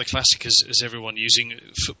is another classic, as everyone using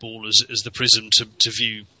football as the prism to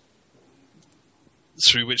view.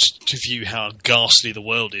 Through which to view how ghastly the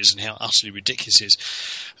world is and how utterly ridiculous it is.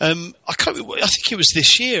 I think it was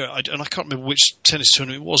this year, and I can't remember which tennis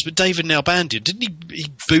tournament it was, but David Nalbandian, didn't he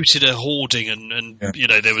booted a hoarding and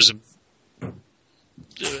there was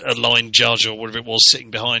a line judge or whatever it was sitting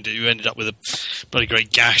behind it who ended up with a bloody great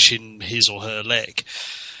gash in his or her leg.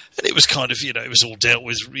 And it was kind of, it was all dealt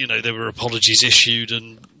with, there were apologies issued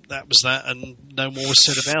and that was that, and no more was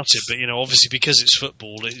said about it. But, obviously because it's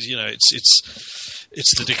football,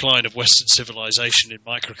 it's the decline of Western civilization in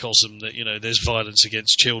microcosm that, there's violence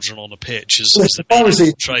against children on a pitch. Obviously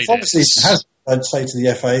it has, I'd say to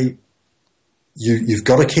the FA, you've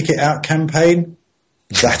got a kick it out campaign.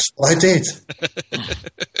 That's what I did.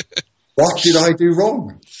 What did I do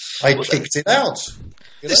wrong? I kicked it out.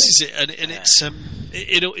 This is it, and it's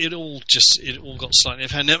it all got slightly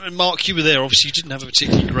out of hand. Now, Mark, you were there. Obviously, you didn't have a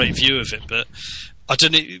particularly great view of it, but I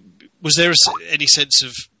don't know. Was there any sense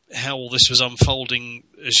of how all this was unfolding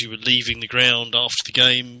as you were leaving the ground after the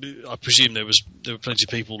game? I presume there were plenty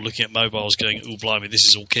of people looking at mobiles, going, "Oh, blimey, this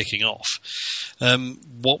is all kicking off."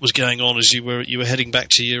 What was going on as you were heading back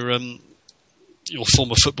to your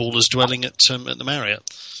former footballers' dwelling at the Marriott?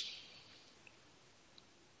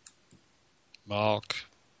 Mark.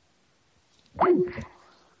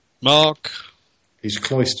 He's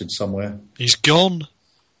cloistered somewhere. He's gone.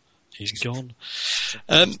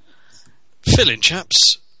 Fill in,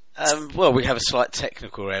 chaps. Well, we have a slight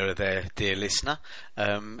technical error there, dear listener.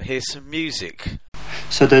 Here's some music.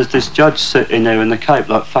 So there's this judge sitting there in the cape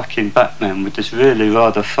like fucking Batman with this really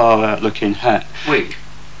rather far out looking hat. Wig?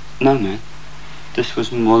 No, man. This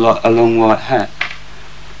was more like a long white hat.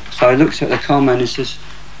 So he looks at the carman and says,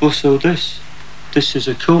 "What's all this? This is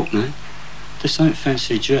a court, man. This ain't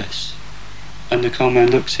fancy dress." And the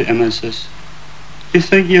carman looks at him and says, "You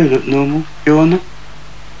think you look normal, Your Honour?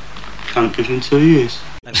 Can't give him 2 years."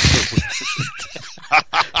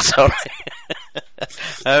 Sorry.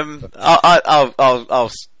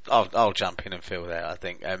 I'll jump in and fill that. I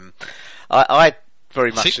think I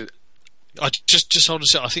very much. I just hold a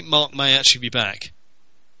second. I think Mark may actually be back.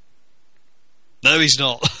 No, he's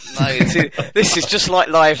not. No, this is just like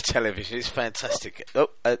live television. It's fantastic. Oh,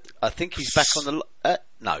 I think he's back on the.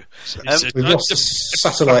 No, we've lost the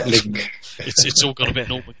satellite link. It's all got a bit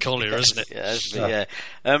Norman Collier, hasn't it? Yeah.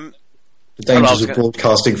 The dangers of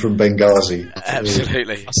broadcasting from Benghazi.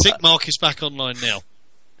 Absolutely. I think Mark is back online now.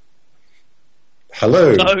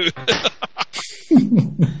 Hello. No.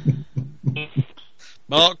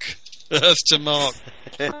 Mark. Earth to Mark.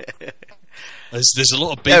 There's a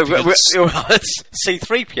lot of big.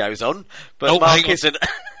 C-3PO's on, but Mark isn't.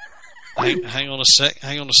 hang on a sec.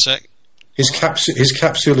 His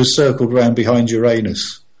capsule has circled round behind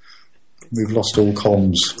Uranus. We've lost all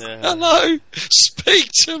comms. Yeah. Hello, speak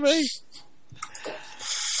to me.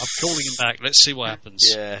 I'm calling him back. Let's see what happens.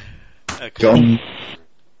 Yeah. Okay. Gone.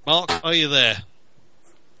 Mark, are you there?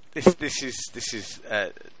 This is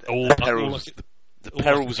the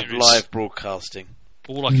perils of live broadcasting.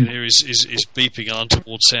 All I can hear is beeping and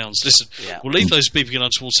untoward sounds. Listen, we'll leave those beeping and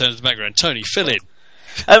untoward sounds in the background. Tony, fill in.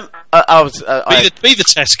 Be the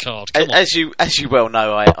test card. As you well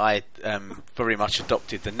know, I very much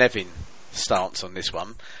adopted the Nevin stance on this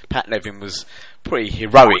one. Pat Nevin was pretty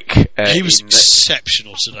heroic. He was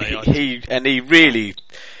exceptional today. He really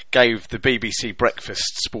gave the BBC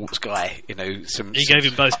Breakfast sports guy, some. He gave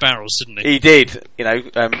him both barrels, didn't he? He did.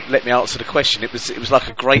 Let me answer the question. It was like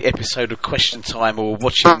a great episode of Question Time or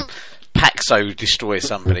watching Paxo destroy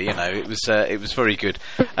somebody. It was very good.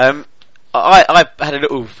 I had a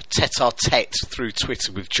little tete-a-tete through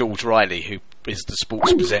Twitter with George Riley, who is the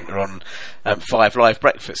sports presenter on 5 Live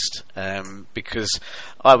Breakfast, because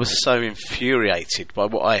I was so infuriated by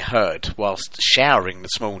what I heard whilst showering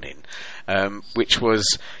this morning, which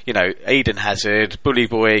was, Eden Hazard, Bully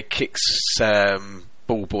Boy kicks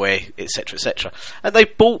Ball Boy, etc., etc. And they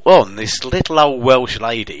brought on this little old Welsh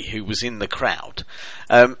lady who was in the crowd.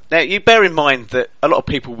 Now, you bear in mind that a lot of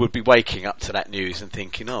people would be waking up to that news and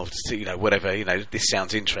thinking, whatever, this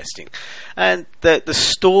sounds interesting. And the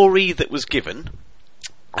story that was given,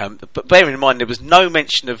 but bearing in mind there was no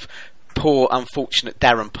mention of poor, unfortunate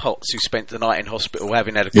Darren Potts, who spent the night in hospital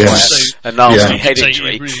having had a nasty head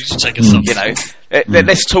injury.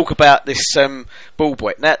 Let's talk about this Ball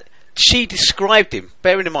Boy. Now, she described him,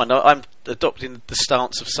 bearing in mind I'm adopting the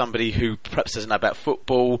stance of somebody who perhaps doesn't know about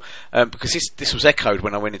football, because this was echoed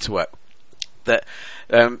when I went into work, that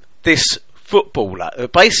this footballer,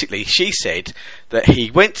 basically she said that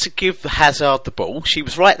he went to give Hazard the ball. She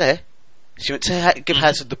was right there. She went to give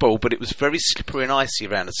Hazard the ball, but it was very slippery and icy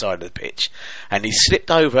around the side of the pitch, and he slipped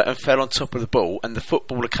over and fell on top of the ball, and the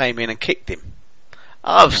footballer came in and kicked him.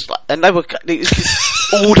 I was like, and it was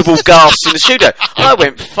audible gasps in the studio. I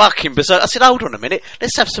went fucking berserk. I said, hold on a minute,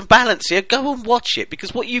 let's have some balance here. Go and watch it,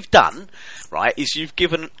 because what you've done, right, is you've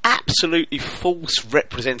given an absolutely false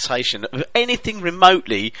representation of anything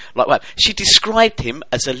remotely like that. She described him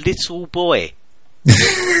as a little boy.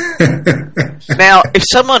 Now, if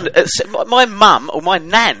someone, my mum or my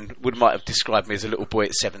nan might have described me as a little boy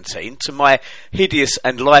at 17, to my hideous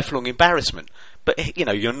and lifelong embarrassment. But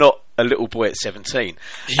you're not a little boy at 17.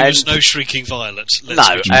 He was no Shrieking Violet.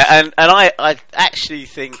 And I actually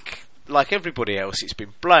think, like everybody else, it's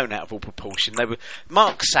been blown out of all proportion. They were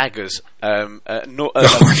Mark Saggers, a person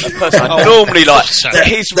I normally like.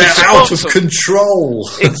 They're out of control.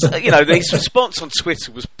 His response on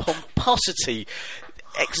Twitter was pomposity.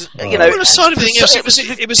 Aside of everything else, it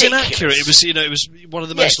was inaccurate. It was one of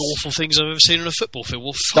the most awful things I've ever seen in a football field.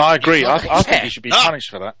 Well, no, I agree. I think he should be punished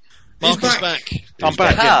for that. Mark is back. I'm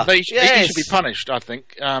back. Yeah. He should be punished, I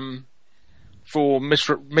think, for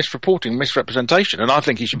misreporting, misrepresentation, and I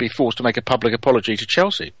think he should be forced to make a public apology to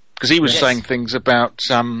Chelsea, because he was saying things about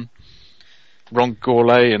Ron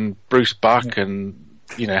Gourlay and Bruce Buck, and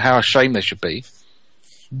how ashamed they should be.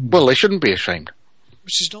 Well, they shouldn't be ashamed.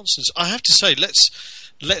 Which is nonsense. I have to say, let's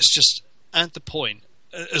just add the point.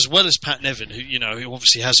 As well as Pat Nevin, who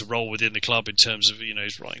obviously has a role within the club in terms of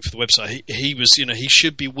he's writing for the website. He was he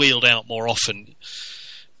should be wheeled out more often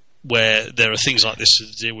where there are things like this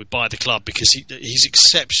to deal with by the club, because he's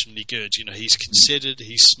exceptionally good. He's considered,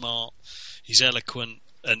 he's smart, he's eloquent,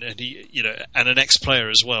 and he and an ex-player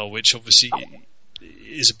as well, which obviously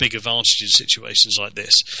is a big advantage in situations like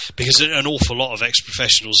this, because an awful lot of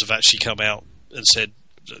ex-professionals have actually come out and said,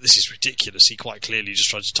 this is ridiculous. He quite clearly just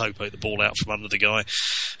tried to toe-poke the ball out from under the guy,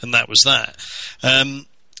 and that was that.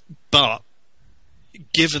 But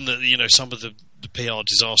given that some of the PR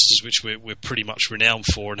disasters which we're pretty much renowned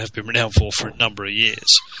for and have been renowned for a number of years,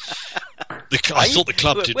 I thought the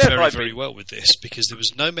club did very, very well with this, because there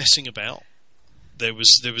was no messing about. There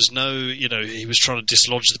was no, he was trying to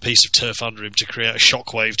dislodge the piece of turf under him to create a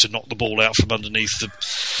shockwave to knock the ball out from underneath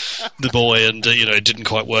the boy, and it didn't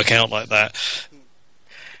quite work out like that.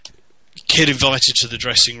 Man invited to the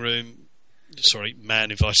dressing room.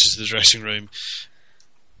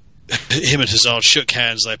 Him and Hazard shook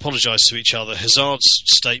hands. They apologised to each other. Hazard's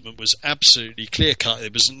statement was absolutely clear cut.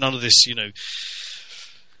 There was none of this,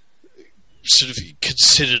 sort of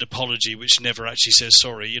considered apology which never actually says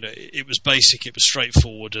sorry. It was basic. It was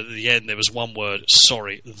straightforward. At the end, there was one word: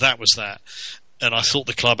 sorry. That was that. And I thought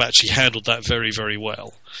the club actually handled that very, very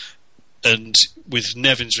well. And with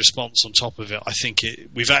Nevin's response on top of it, I think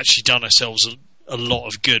we've actually done ourselves a lot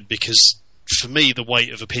of good, because for me the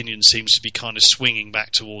weight of opinion seems to be kind of swinging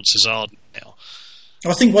back towards Hazard now.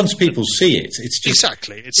 I think once people see it, it's just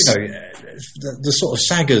exactly the sort of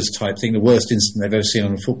Saggers type thing, the worst incident they've ever seen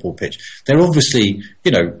on a football pitch. They're obviously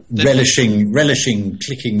relishing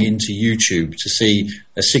clicking into YouTube to see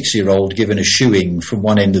a 6-year-old given a shoeing from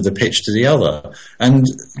one end of the pitch to the other, and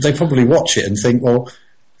they probably watch it and think, well,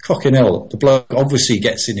 cocking hell, the bloke obviously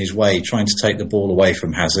gets in his way trying to take the ball away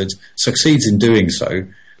from Hazard, succeeds in doing so,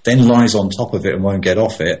 then lies on top of it and won't get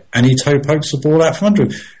off it, and he toe pokes the ball out from under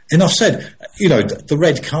him. Enough said. The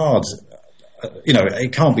red card,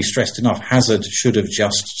 it can't be stressed enough. Hazard should have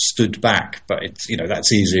just stood back, but it's,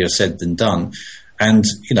 that's easier said than done. And,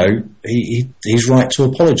 he's right to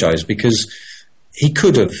apologise, because he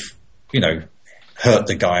could have, hurt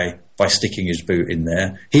the guy by sticking his boot in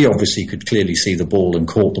there. He obviously could clearly see the ball and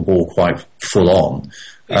caught the ball quite full on.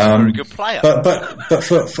 He's a very good player. But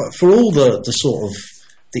for all the sort of...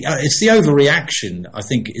 it's the overreaction, I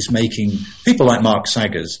think, is making... People like Mark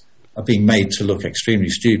Saggers are being made to look extremely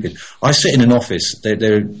stupid. I sit in an office,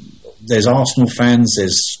 there's Arsenal fans,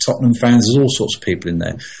 there's Tottenham fans, there's all sorts of people in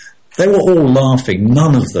there. They were all laughing.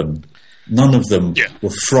 None of them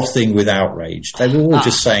were frothing with outrage. They were all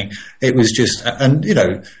just saying it was just... And,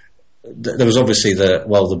 there was obviously the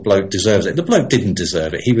bloke deserves it. The bloke didn't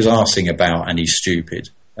deserve it. He was arsing about and he's stupid.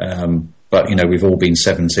 But, we've all been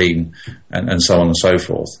 17 and so on and so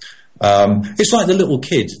forth. It's like the little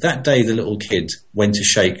kid. That day the little kid went to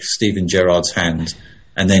shake Steven Gerrard's hand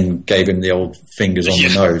and then gave him the old fingers on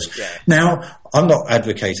the nose. Yeah. Now, I'm not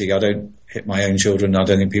advocating, I don't hit my own children, I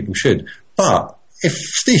don't think people should. But if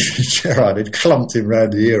Steven Gerrard had clumped him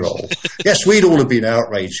round the ear hole, yes, we'd all have been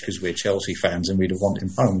outraged because we're Chelsea fans and we'd have wanted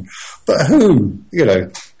him home. But who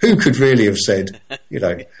could really have said,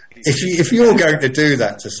 if you're going to do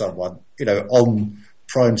that to someone, on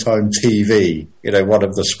primetime TV, one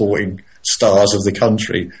of the sporting stars of the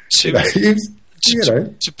country, to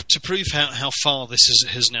prove how far this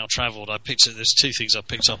has now travelled, there's two things I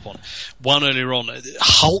picked up on. One earlier on,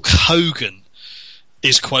 Hulk Hogan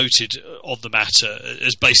is quoted on the matter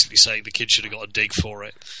as basically saying the kid should have got a dig for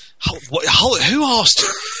it. Who asked him?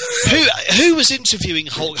 Who was interviewing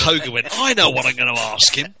Hulk Hogan when I know what I'm going to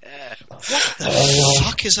ask him? What the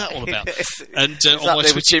fuck is that all about? And it's up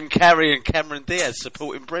there with Jim Carrey and Cameron Diaz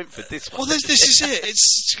supporting Brentford. This is it.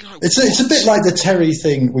 It's a bit like the Terry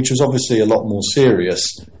thing, which was obviously a lot more serious,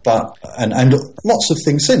 but and lots of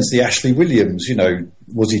things since. The Ashley Williams,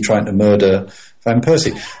 was he trying to murder Van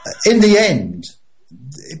Persie? In the end,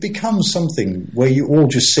 it becomes something where you all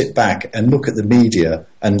just sit back and look at the media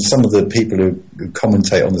and some of the people who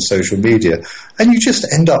commentate on the social media, and you just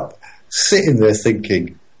end up sitting there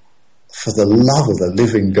thinking, for the love of the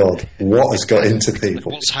living God, what has got into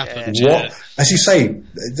people? What's happened? As you say,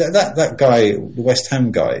 that guy, the West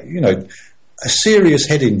Ham guy, a serious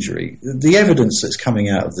head injury. The evidence that's coming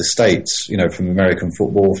out of the States, from American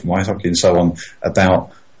football, from ice hockey and so on,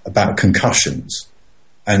 about concussions.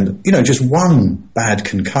 And, just one bad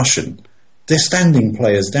concussion, they're standing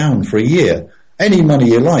players down for a year. Any money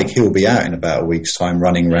you like, he'll be out in about a week's time,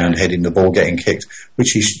 running around, heading the ball, getting kicked,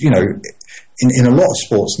 which is, in a lot of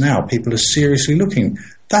sports now, people are seriously looking.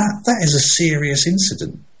 That is a serious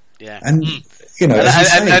incident. Yeah. And,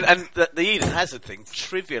 and the Eden Hazard thing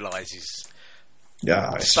trivialises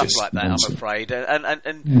stuff like that, nonsense. I'm afraid. And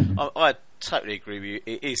I totally agree with you.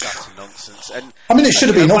 It is utter nonsense. And it should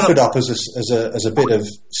have been offered up as a bit of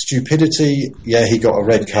stupidity. Yeah, he got a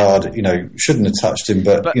red card. Shouldn't have touched him.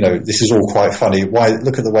 But this is all quite funny. Why?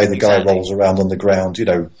 Look at the way the guy rolls around on the ground.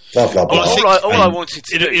 Blah blah blah. I wanted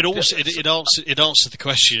to. It answered the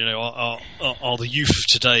question. Are the youth of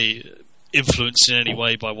today influenced in any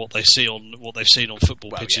way by what they've seen on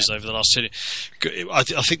football pitches over the last 10 years? I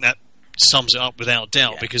think that sums it up without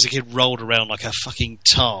doubt, because the kid rolled around like a fucking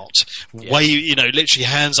tart, literally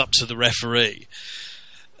hands up to the referee,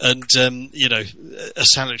 and a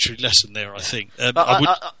salutary lesson there, I think. Yeah,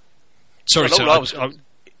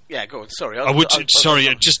 go on. Sorry.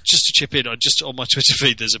 Just to chip in, just on my Twitter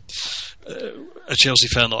feed, there's a Chelsea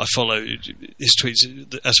fan that I follow. His tweets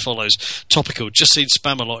as follows: topical. Just seen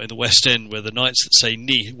spam a lot in the West End, where the Knights that say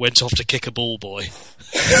 "knee" went off to kick a ball boy.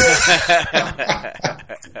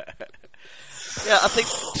 Yeah, I think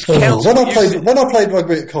when I played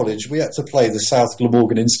rugby at college, we had to play the South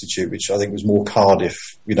Glamorgan Institute, which I think was more Cardiff,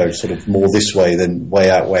 sort of more this way than way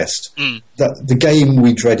out west. The game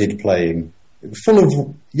we dreaded playing, full of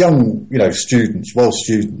young, students,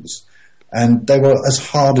 and they were as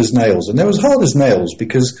hard as nails. And they were as hard as nails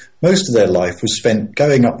because most of their life was spent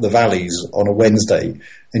going up the valleys on a Wednesday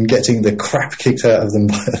and getting the crap kicked out of them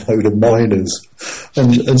by a load of miners,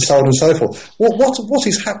 and so on and so forth. What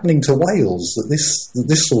is happening to Wales that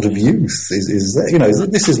this sort of youth is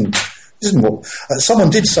this isn't what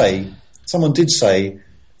someone did say. Someone did say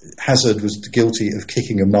Hazard was guilty of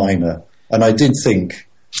kicking a miner, and I did think,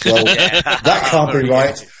 well, that can't be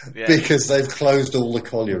right because they've closed all the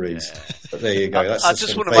collieries. But there you go. That's a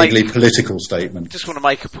sort of vaguely political statement. I just want to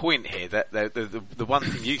make a point here that the one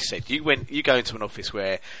thing you said, you go into an office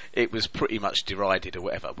where it was pretty much derided or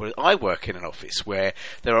whatever. But I work in an office where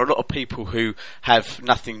there are a lot of people who have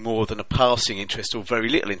nothing more than a passing interest or very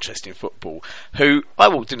little interest in football. Who I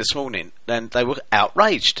walked in this morning and they were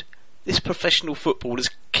outraged. this professional footballer's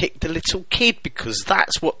kicked a little kid, because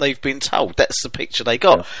that's what they've been told. That's the picture they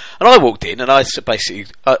got. And I walked in and I basically,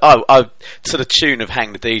 I to the tune of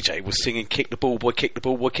Hang the DJ, was singing "Kick the ball, boy, kick the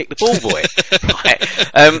ball, boy, kick the ball, boy."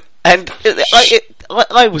 Right? And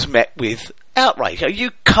I was met with outrage.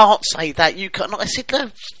 You can't say that. You can't. I said,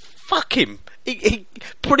 no, fuck him. He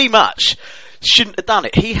pretty much shouldn't have done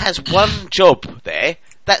it. He has one job there.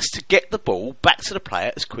 That's to get the ball back to the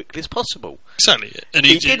player as quickly as possible. Exactly. And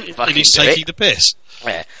he's taking the piss.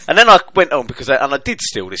 Yeah. And then I went on, because I did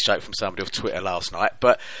steal this joke from somebody off Twitter last night,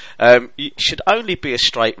 but you should only be a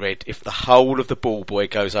straight red if the whole of the ball boy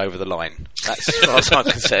goes over the line. That's as far as I'm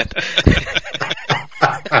concerned.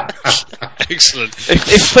 Excellent.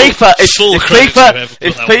 If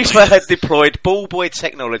FIFA had deployed ball boy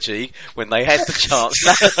technology when they had the chance...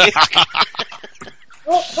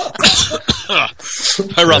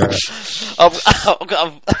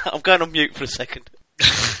 I'm going on mute for a second.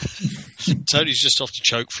 Tony's just off to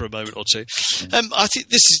choke for a moment or two. I think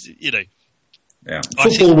this is, Yeah,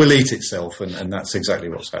 football will eat itself, and that's exactly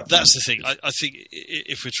what's happening. That's the thing. I think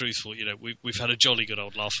if we're truthful, we've had a jolly good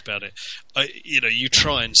old laugh about it. You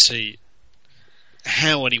try and see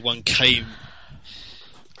how anyone came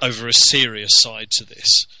over a serious side to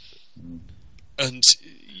this, and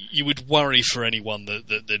you would worry for anyone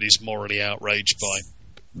that is morally outraged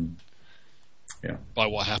by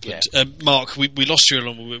what happened. Yeah. Mark, we lost you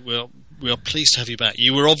along. We are pleased to have you back.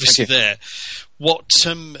 You were obviously there. What?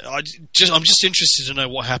 I'm just interested to know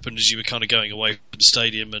what happened as you were kind of going away from the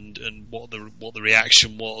stadium, and what the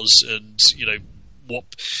reaction was, and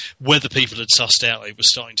whether people had sussed out it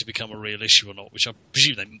was starting to become a real issue or not, which I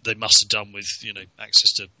presume they must have done with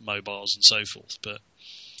access to mobiles and so forth. But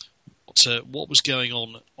what was going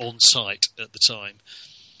on site at the time?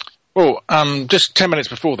 Well, just 10 minutes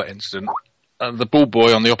before that incident, the ball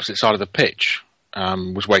boy on the opposite side of the pitch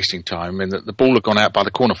was wasting time, in that the ball had gone out by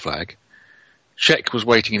the corner flag. Cech was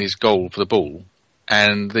waiting in his goal for the ball,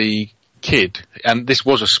 and the kid, and this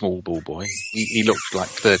was a small ball boy, he looked like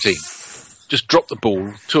 13, just dropped the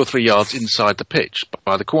ball 2 or 3 yards inside the pitch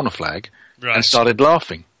by the corner flag, right, and started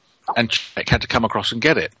laughing. And Cech had to come across and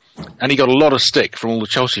get it. And he got a lot of stick from all the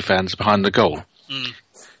Chelsea fans behind the goal. Mm.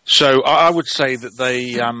 So I would say that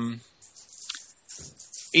they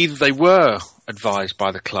either they were advised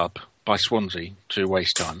by the club, by Swansea, to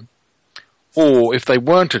waste time, or if they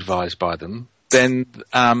weren't advised by them, then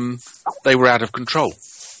they were out of control.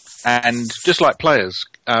 And just like players,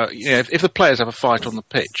 if the players have a fight on the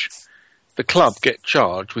pitch, the club get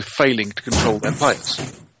charged with failing to control their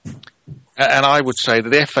players. And I would say that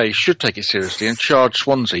the FA should take it seriously and charge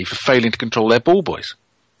Swansea for failing to control their ball boys.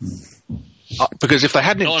 Because if they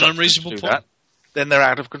hadn't not an unreasonable point, that, then they're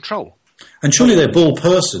out of control. And surely they're ball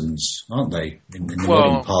persons, aren't they? In the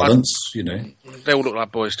modern parlance, They all look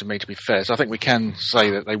like boys to me, to be fair. So I think we can say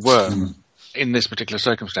that they were in this particular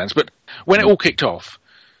circumstance. But when it all kicked off,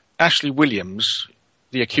 Ashley Williams,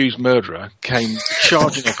 the accused murderer, came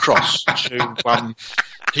charging across to...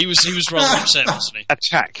 He was rather upset, wasn't he?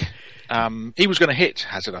 Attack. He was going to hit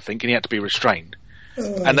Hazard, I think, and he had to be restrained.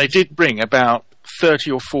 And they did bring about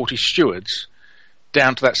 30 or 40 stewards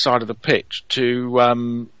down to that side of the pitch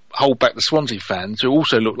to hold back the Swansea fans, who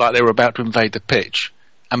also looked like they were about to invade the pitch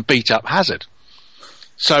and beat up Hazard.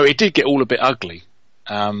 So it did get all a bit ugly.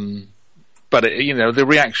 But, the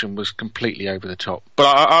reaction was completely over the top.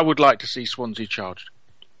 But I would like to see Swansea charged.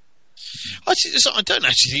 I don't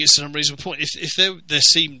actually think it's an unreasonable point. If there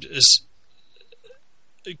seemed as...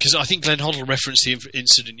 Because I think Glenn Hoddle referenced the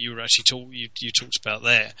incident you were actually you talked about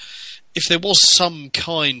there. If there was some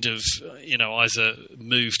kind of either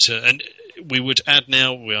move to, and we would add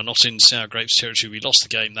now, we are not in sour grapes territory. We lost the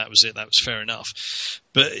game. That was it. That was fair enough.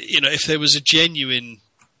 But if there was a genuine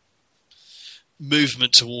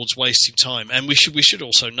movement towards wasting time, and we should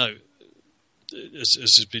also note, as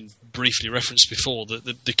has been briefly referenced before, that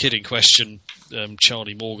the kid in question,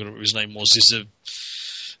 Charlie Morgan, or what his name was, is a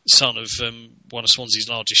son of one of Swansea's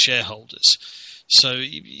largest shareholders. So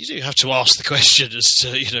you do have to ask the question as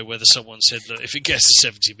to whether someone said, look, if it gets to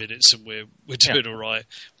 70 minutes and we're doing all right,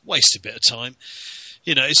 waste a bit of time.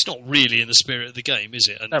 It's not really in the spirit of the game, is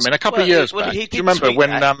it? And a couple of years back, do you remember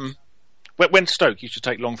when Stoke used to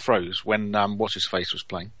take long throws when what's his face was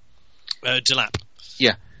playing? Delap.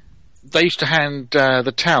 Yeah, they used to hand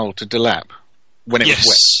the towel to Delap when it was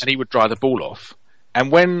wet, and he would dry the ball off. And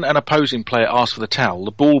when an opposing player asked for the towel,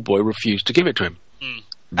 the ball boy refused to give it to him. Mm.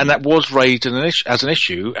 And that was raised as an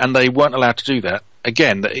issue, and they weren't allowed to do that.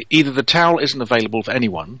 Again, either the towel isn't available for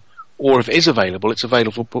anyone, or if it is available, it's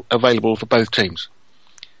available for both teams.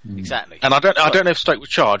 Exactly. And I don't know if Stoke were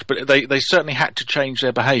charged, but they certainly had to change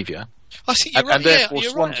their behaviour I think you're right. And therefore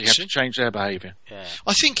you're Swansea right, have to change their behaviour. Yeah.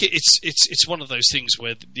 I think it's one of those things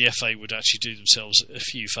where the FA would actually do themselves a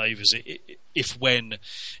few favours if when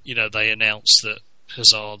they announce that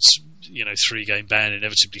Hazard's 3-game ban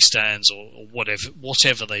inevitably stands or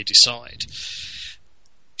whatever they decide,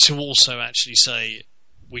 to also actually say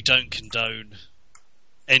we don't condone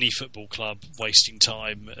any football club wasting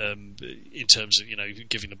time in terms of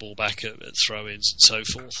giving the ball back at throw-ins and so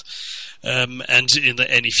forth, and in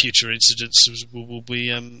any future incidents will be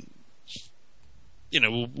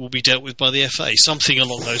will be dealt with by the FA, something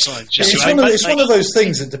along those lines. It's one of those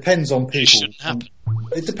things that depends on people. It shouldn't happen.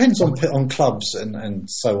 It depends on clubs and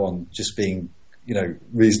so on, just being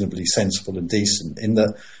reasonably sensible and decent. In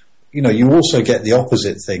that you also get the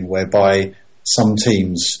opposite thing, whereby some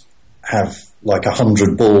teams have like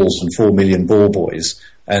 100 balls and 4 million ball boys,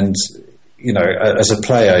 and as a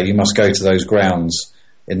player you must go to those grounds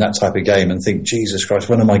in that type of game and think, Jesus Christ,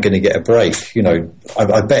 when am I going to get a break?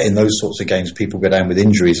 I bet in those sorts of games people go down with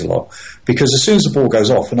injuries a lot, because as soon as the ball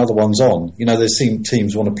goes off, another one's on. There's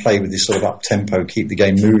teams want to play with this sort of up tempo, keep the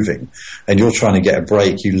game moving, and you're trying to get a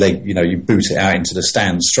break. You boot it out into the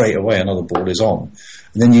stands straight away, another ball is on,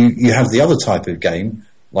 and then you have the other type of game,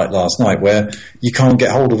 like last night, where you can't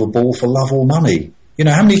get hold of a ball for love or money.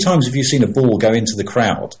 How many times have you seen a ball go into the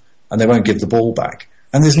crowd and they won't give the ball back,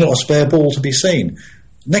 and there's not a spare ball to be seen?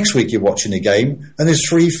 Next week you're watching a game and there's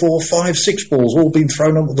 3, 4, 5, 6 balls all being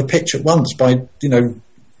thrown onto the pitch at once by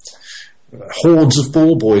hordes of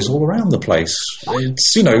ball boys all around the place.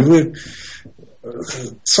 It's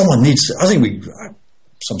someone needs to, I think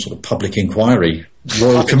some sort of public inquiry,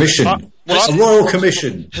 royal commission. A royal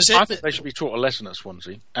commission. I think they should be taught a lesson at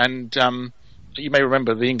Swansea. And you may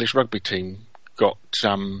remember the English rugby team got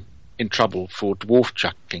in trouble for dwarf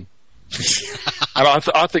chucking. And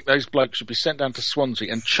I think those blokes should be sent down to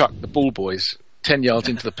Swansea and chuck the ball boys 10 yards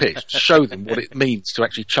into the pitch to show them what it means to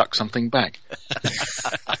actually chuck something back.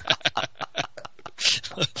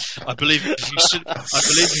 I believe if you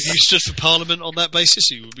stood for Parliament on that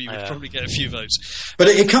basis, you would probably get a few votes. But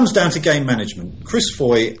it comes down to game management. Chris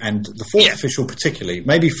Foy and the fourth official particularly,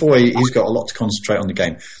 maybe Foy, he's got a lot to concentrate on the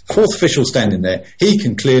game. The fourth official standing there, he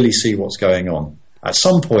can clearly see what's going on. At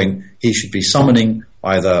some point, he should be summoning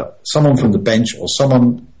either someone from the bench or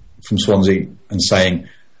someone from Swansea and saying,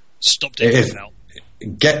 "Stop dicking about."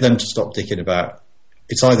 Get them to stop dicking about.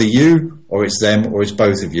 It's either you or it's them or it's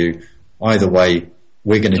both of you. Either way,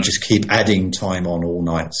 we're going to just keep adding time on all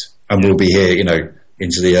night, and we'll be here,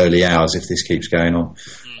 into the early hours if this keeps going on.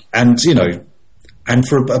 And and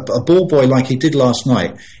for a ball boy like he did last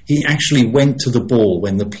night, he actually went to the ball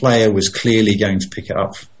when the player was clearly going to pick it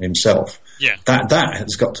up himself. Yeah, that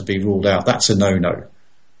has got to be ruled out. That's a no-no.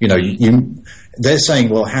 They're saying,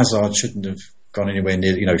 well, Hazard shouldn't have gone anywhere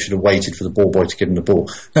near, should have waited for the ball boy to give him the ball.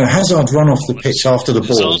 No, Hazard run off the pitch after the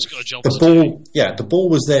ball. The ball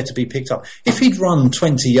was there to be picked up. If he'd run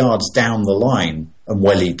 20 yards down the line and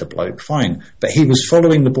wellied the bloke, fine. But he was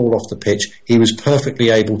following the ball off the pitch. He was perfectly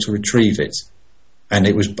able to retrieve it. And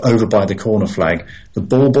it was over by the corner flag. The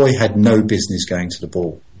ball boy had no business going to the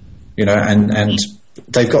ball. And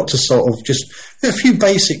they've got to sort of just a few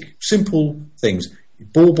basic, simple things.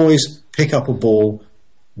 Ball boys pick up a ball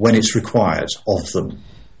when it's required of them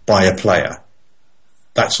by a player.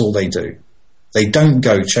 That's all they do. They don't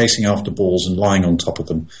go chasing after balls and lying on top of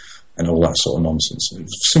them and all that sort of nonsense.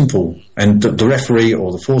 It's simple. And the referee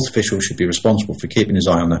or the fourth official should be responsible for keeping his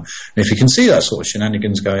eye on that. And if you can see that sort of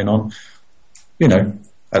shenanigans going on,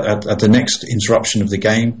 at the next interruption of the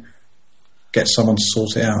game, get someone to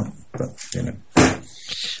sort it out. But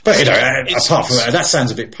apart from that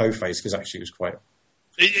sounds a bit po-faced, because actually it was quite...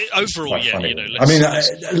 Overall, funny.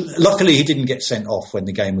 Luckily he didn't get sent off when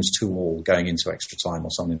the game was 2-2 going into extra time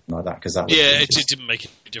or something like that, because that was it didn't make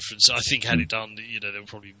a difference. I think had it done, there would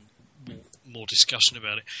probably be more discussion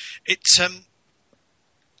about it. I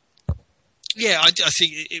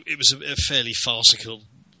think it was a fairly farcical,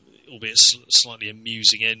 albeit slightly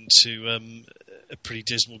amusing end to a pretty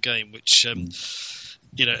dismal game, which.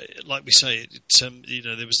 Like we say,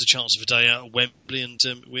 there was the chance of a day out at Wembley, and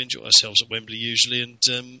we enjoy ourselves at Wembley usually. And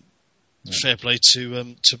fair play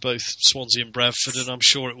to both Swansea and Bradford, and I'm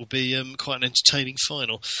sure it will be quite an entertaining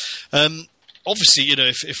final. Obviously,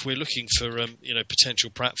 if we're looking for potential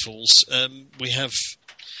pratfalls, we have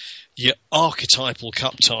your archetypal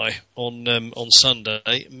cup tie on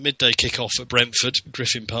Sunday, midday kick-off at Brentford,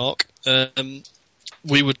 Griffin Park.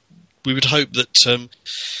 We would hope that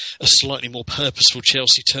a slightly more purposeful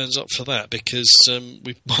Chelsea turns up for that, because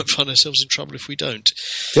we might find ourselves in trouble if we don't.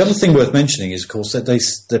 The other thing worth mentioning is, of course, that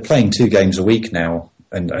they're playing 2 games a week now,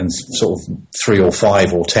 and sort of 3 or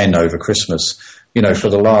 5 or 10 over Christmas.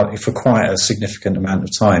 for quite a significant amount of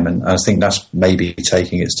time, and I think that's maybe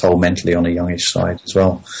taking its toll mentally on a youngish side as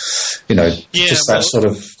well.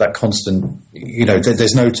 That constant.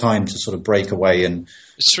 There's no time to sort of break away and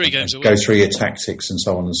it's 3 games go through your tactics and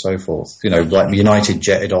so on and so forth. Like United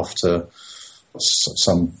jetted off to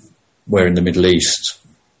somewhere in the Middle East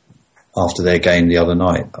after their game the other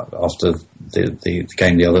night, after the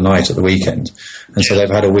game the other night at the weekend, and so they've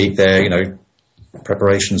had a week there.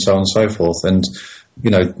 Preparation, so on and so forth, and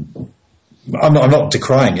I'm not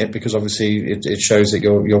decrying it, because obviously it shows that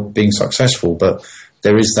you're being successful, but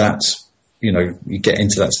there is that you get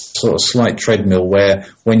into that sort of slight treadmill where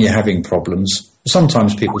when you're having problems,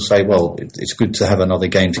 sometimes people say, well, it's good to have another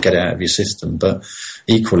game to get it out of your system, but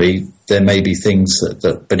equally there may be things that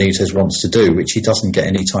Benitez wants to do which he doesn't get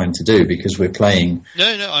any time to do, because we're playing.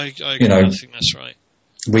 I think that's right.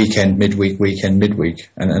 Weekend, midweek,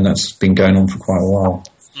 and that's been going on for quite a while.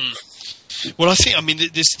 Well, I think,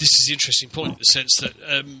 this is the interesting point, in the sense that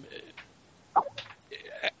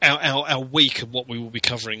our week and what we will be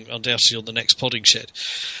covering undoubtedly on the next Podding Shed.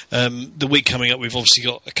 The week coming up, we've obviously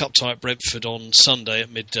got a cup tie at Brentford on Sunday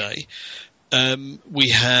at midday. We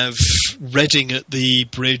have Reading at the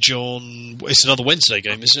Bridge on... It's another Wednesday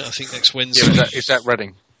game, isn't it? I think next Wednesday. Yeah, is that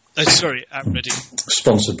Reading? Sorry, at Reading.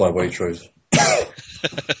 Sponsored by Waitrose.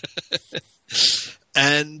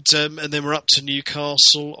 And then we're up to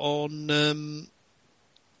Newcastle on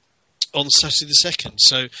Saturday the 2nd.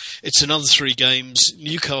 So it's another 3 games.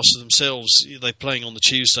 Newcastle themselves, they're playing on the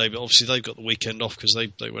Tuesday, but obviously they've got the weekend off because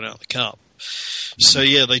they went out of the cup. So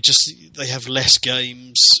yeah, they have less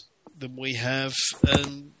games than we have.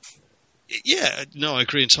 I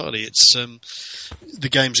agree entirely. It's the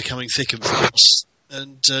games are coming thick and fast.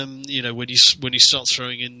 And when you start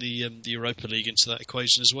throwing in the Europa League into that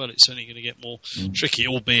equation as well, it's only going to get more tricky.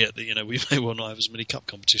 Albeit that we may well not have as many cup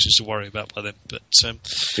competitions to worry about by then. But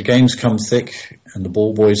the games come thick, and the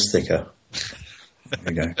ball boy's thicker.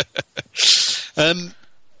 There you go.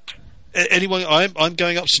 Anyway, I'm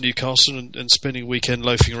going up to Newcastle and spending a weekend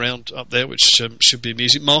loafing around up there, which should be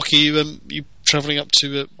amusing. Mark, are you travelling up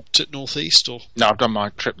to North East or? No, I've done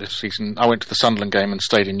my trip this season. I went to the Sunderland game and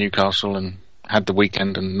stayed in Newcastle and had the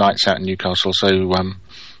weekend and nights out in Newcastle, so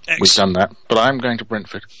we've done that. But I'm going to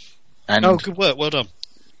Brentford. And good work, well done.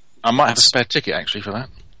 I might have a spare ticket, actually, for that.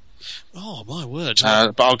 Oh, my word.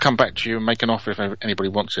 But I'll come back to you and make an offer if anybody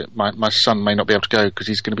wants it. My son may not be able to go because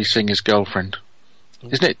he's going to be seeing his girlfriend.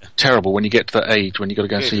 Isn't it terrible when you get to that age when you've got to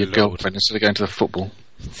go and see your girlfriend instead of going to the football?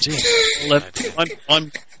 Well,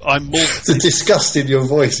 I'm more... The disgust in your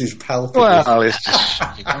voice is palpable. Well, it's just...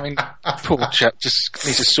 poor chap just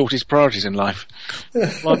needs to sort his priorities in life.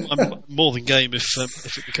 I'm more than game if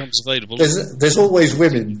it becomes available. There's always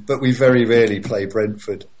women, but we very rarely play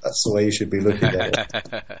Brentford. That's the way you should be looking at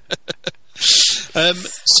it.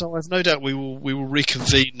 So I've no doubt we will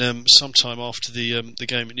reconvene sometime after the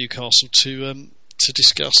game at Newcastle to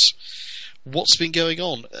discuss what's been going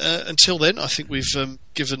on. Until then, I think we've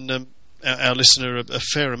given our listener a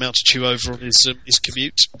fair amount to chew over on his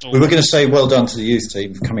commute. We were going to say well done to the youth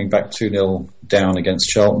team for coming back 2-0 down against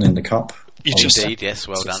Charlton in the Cup. Indeed, yes,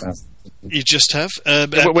 well done. You just have.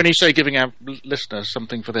 When you say giving our listeners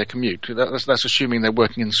something for their commute, that's assuming they're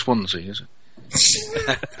working in Swansea, is it?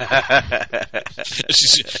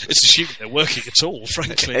 It's assuming they're working at all,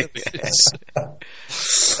 frankly.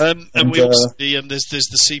 And we also there's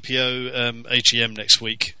the CPO AGM next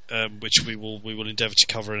week, which we will endeavour to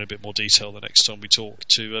cover in a bit more detail the next time we talk,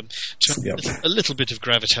 to a little bit of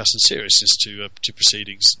gravitas and seriousness to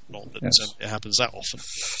proceedings. Not that it happens that often.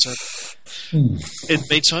 So, in the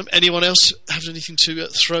meantime, anyone else have anything to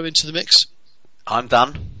throw into the mix? I'm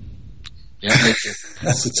done. Yeah,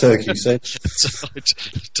 that's the turkey said. I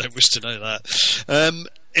don't wish to know that.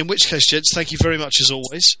 In which case, gents, thank you very much as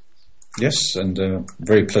always. Yes, and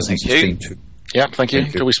very pleasant to speak to. Yeah, thank you.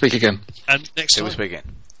 Until we speak again. And next time we speak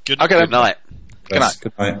again. Good night. Good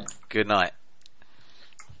night. Good night.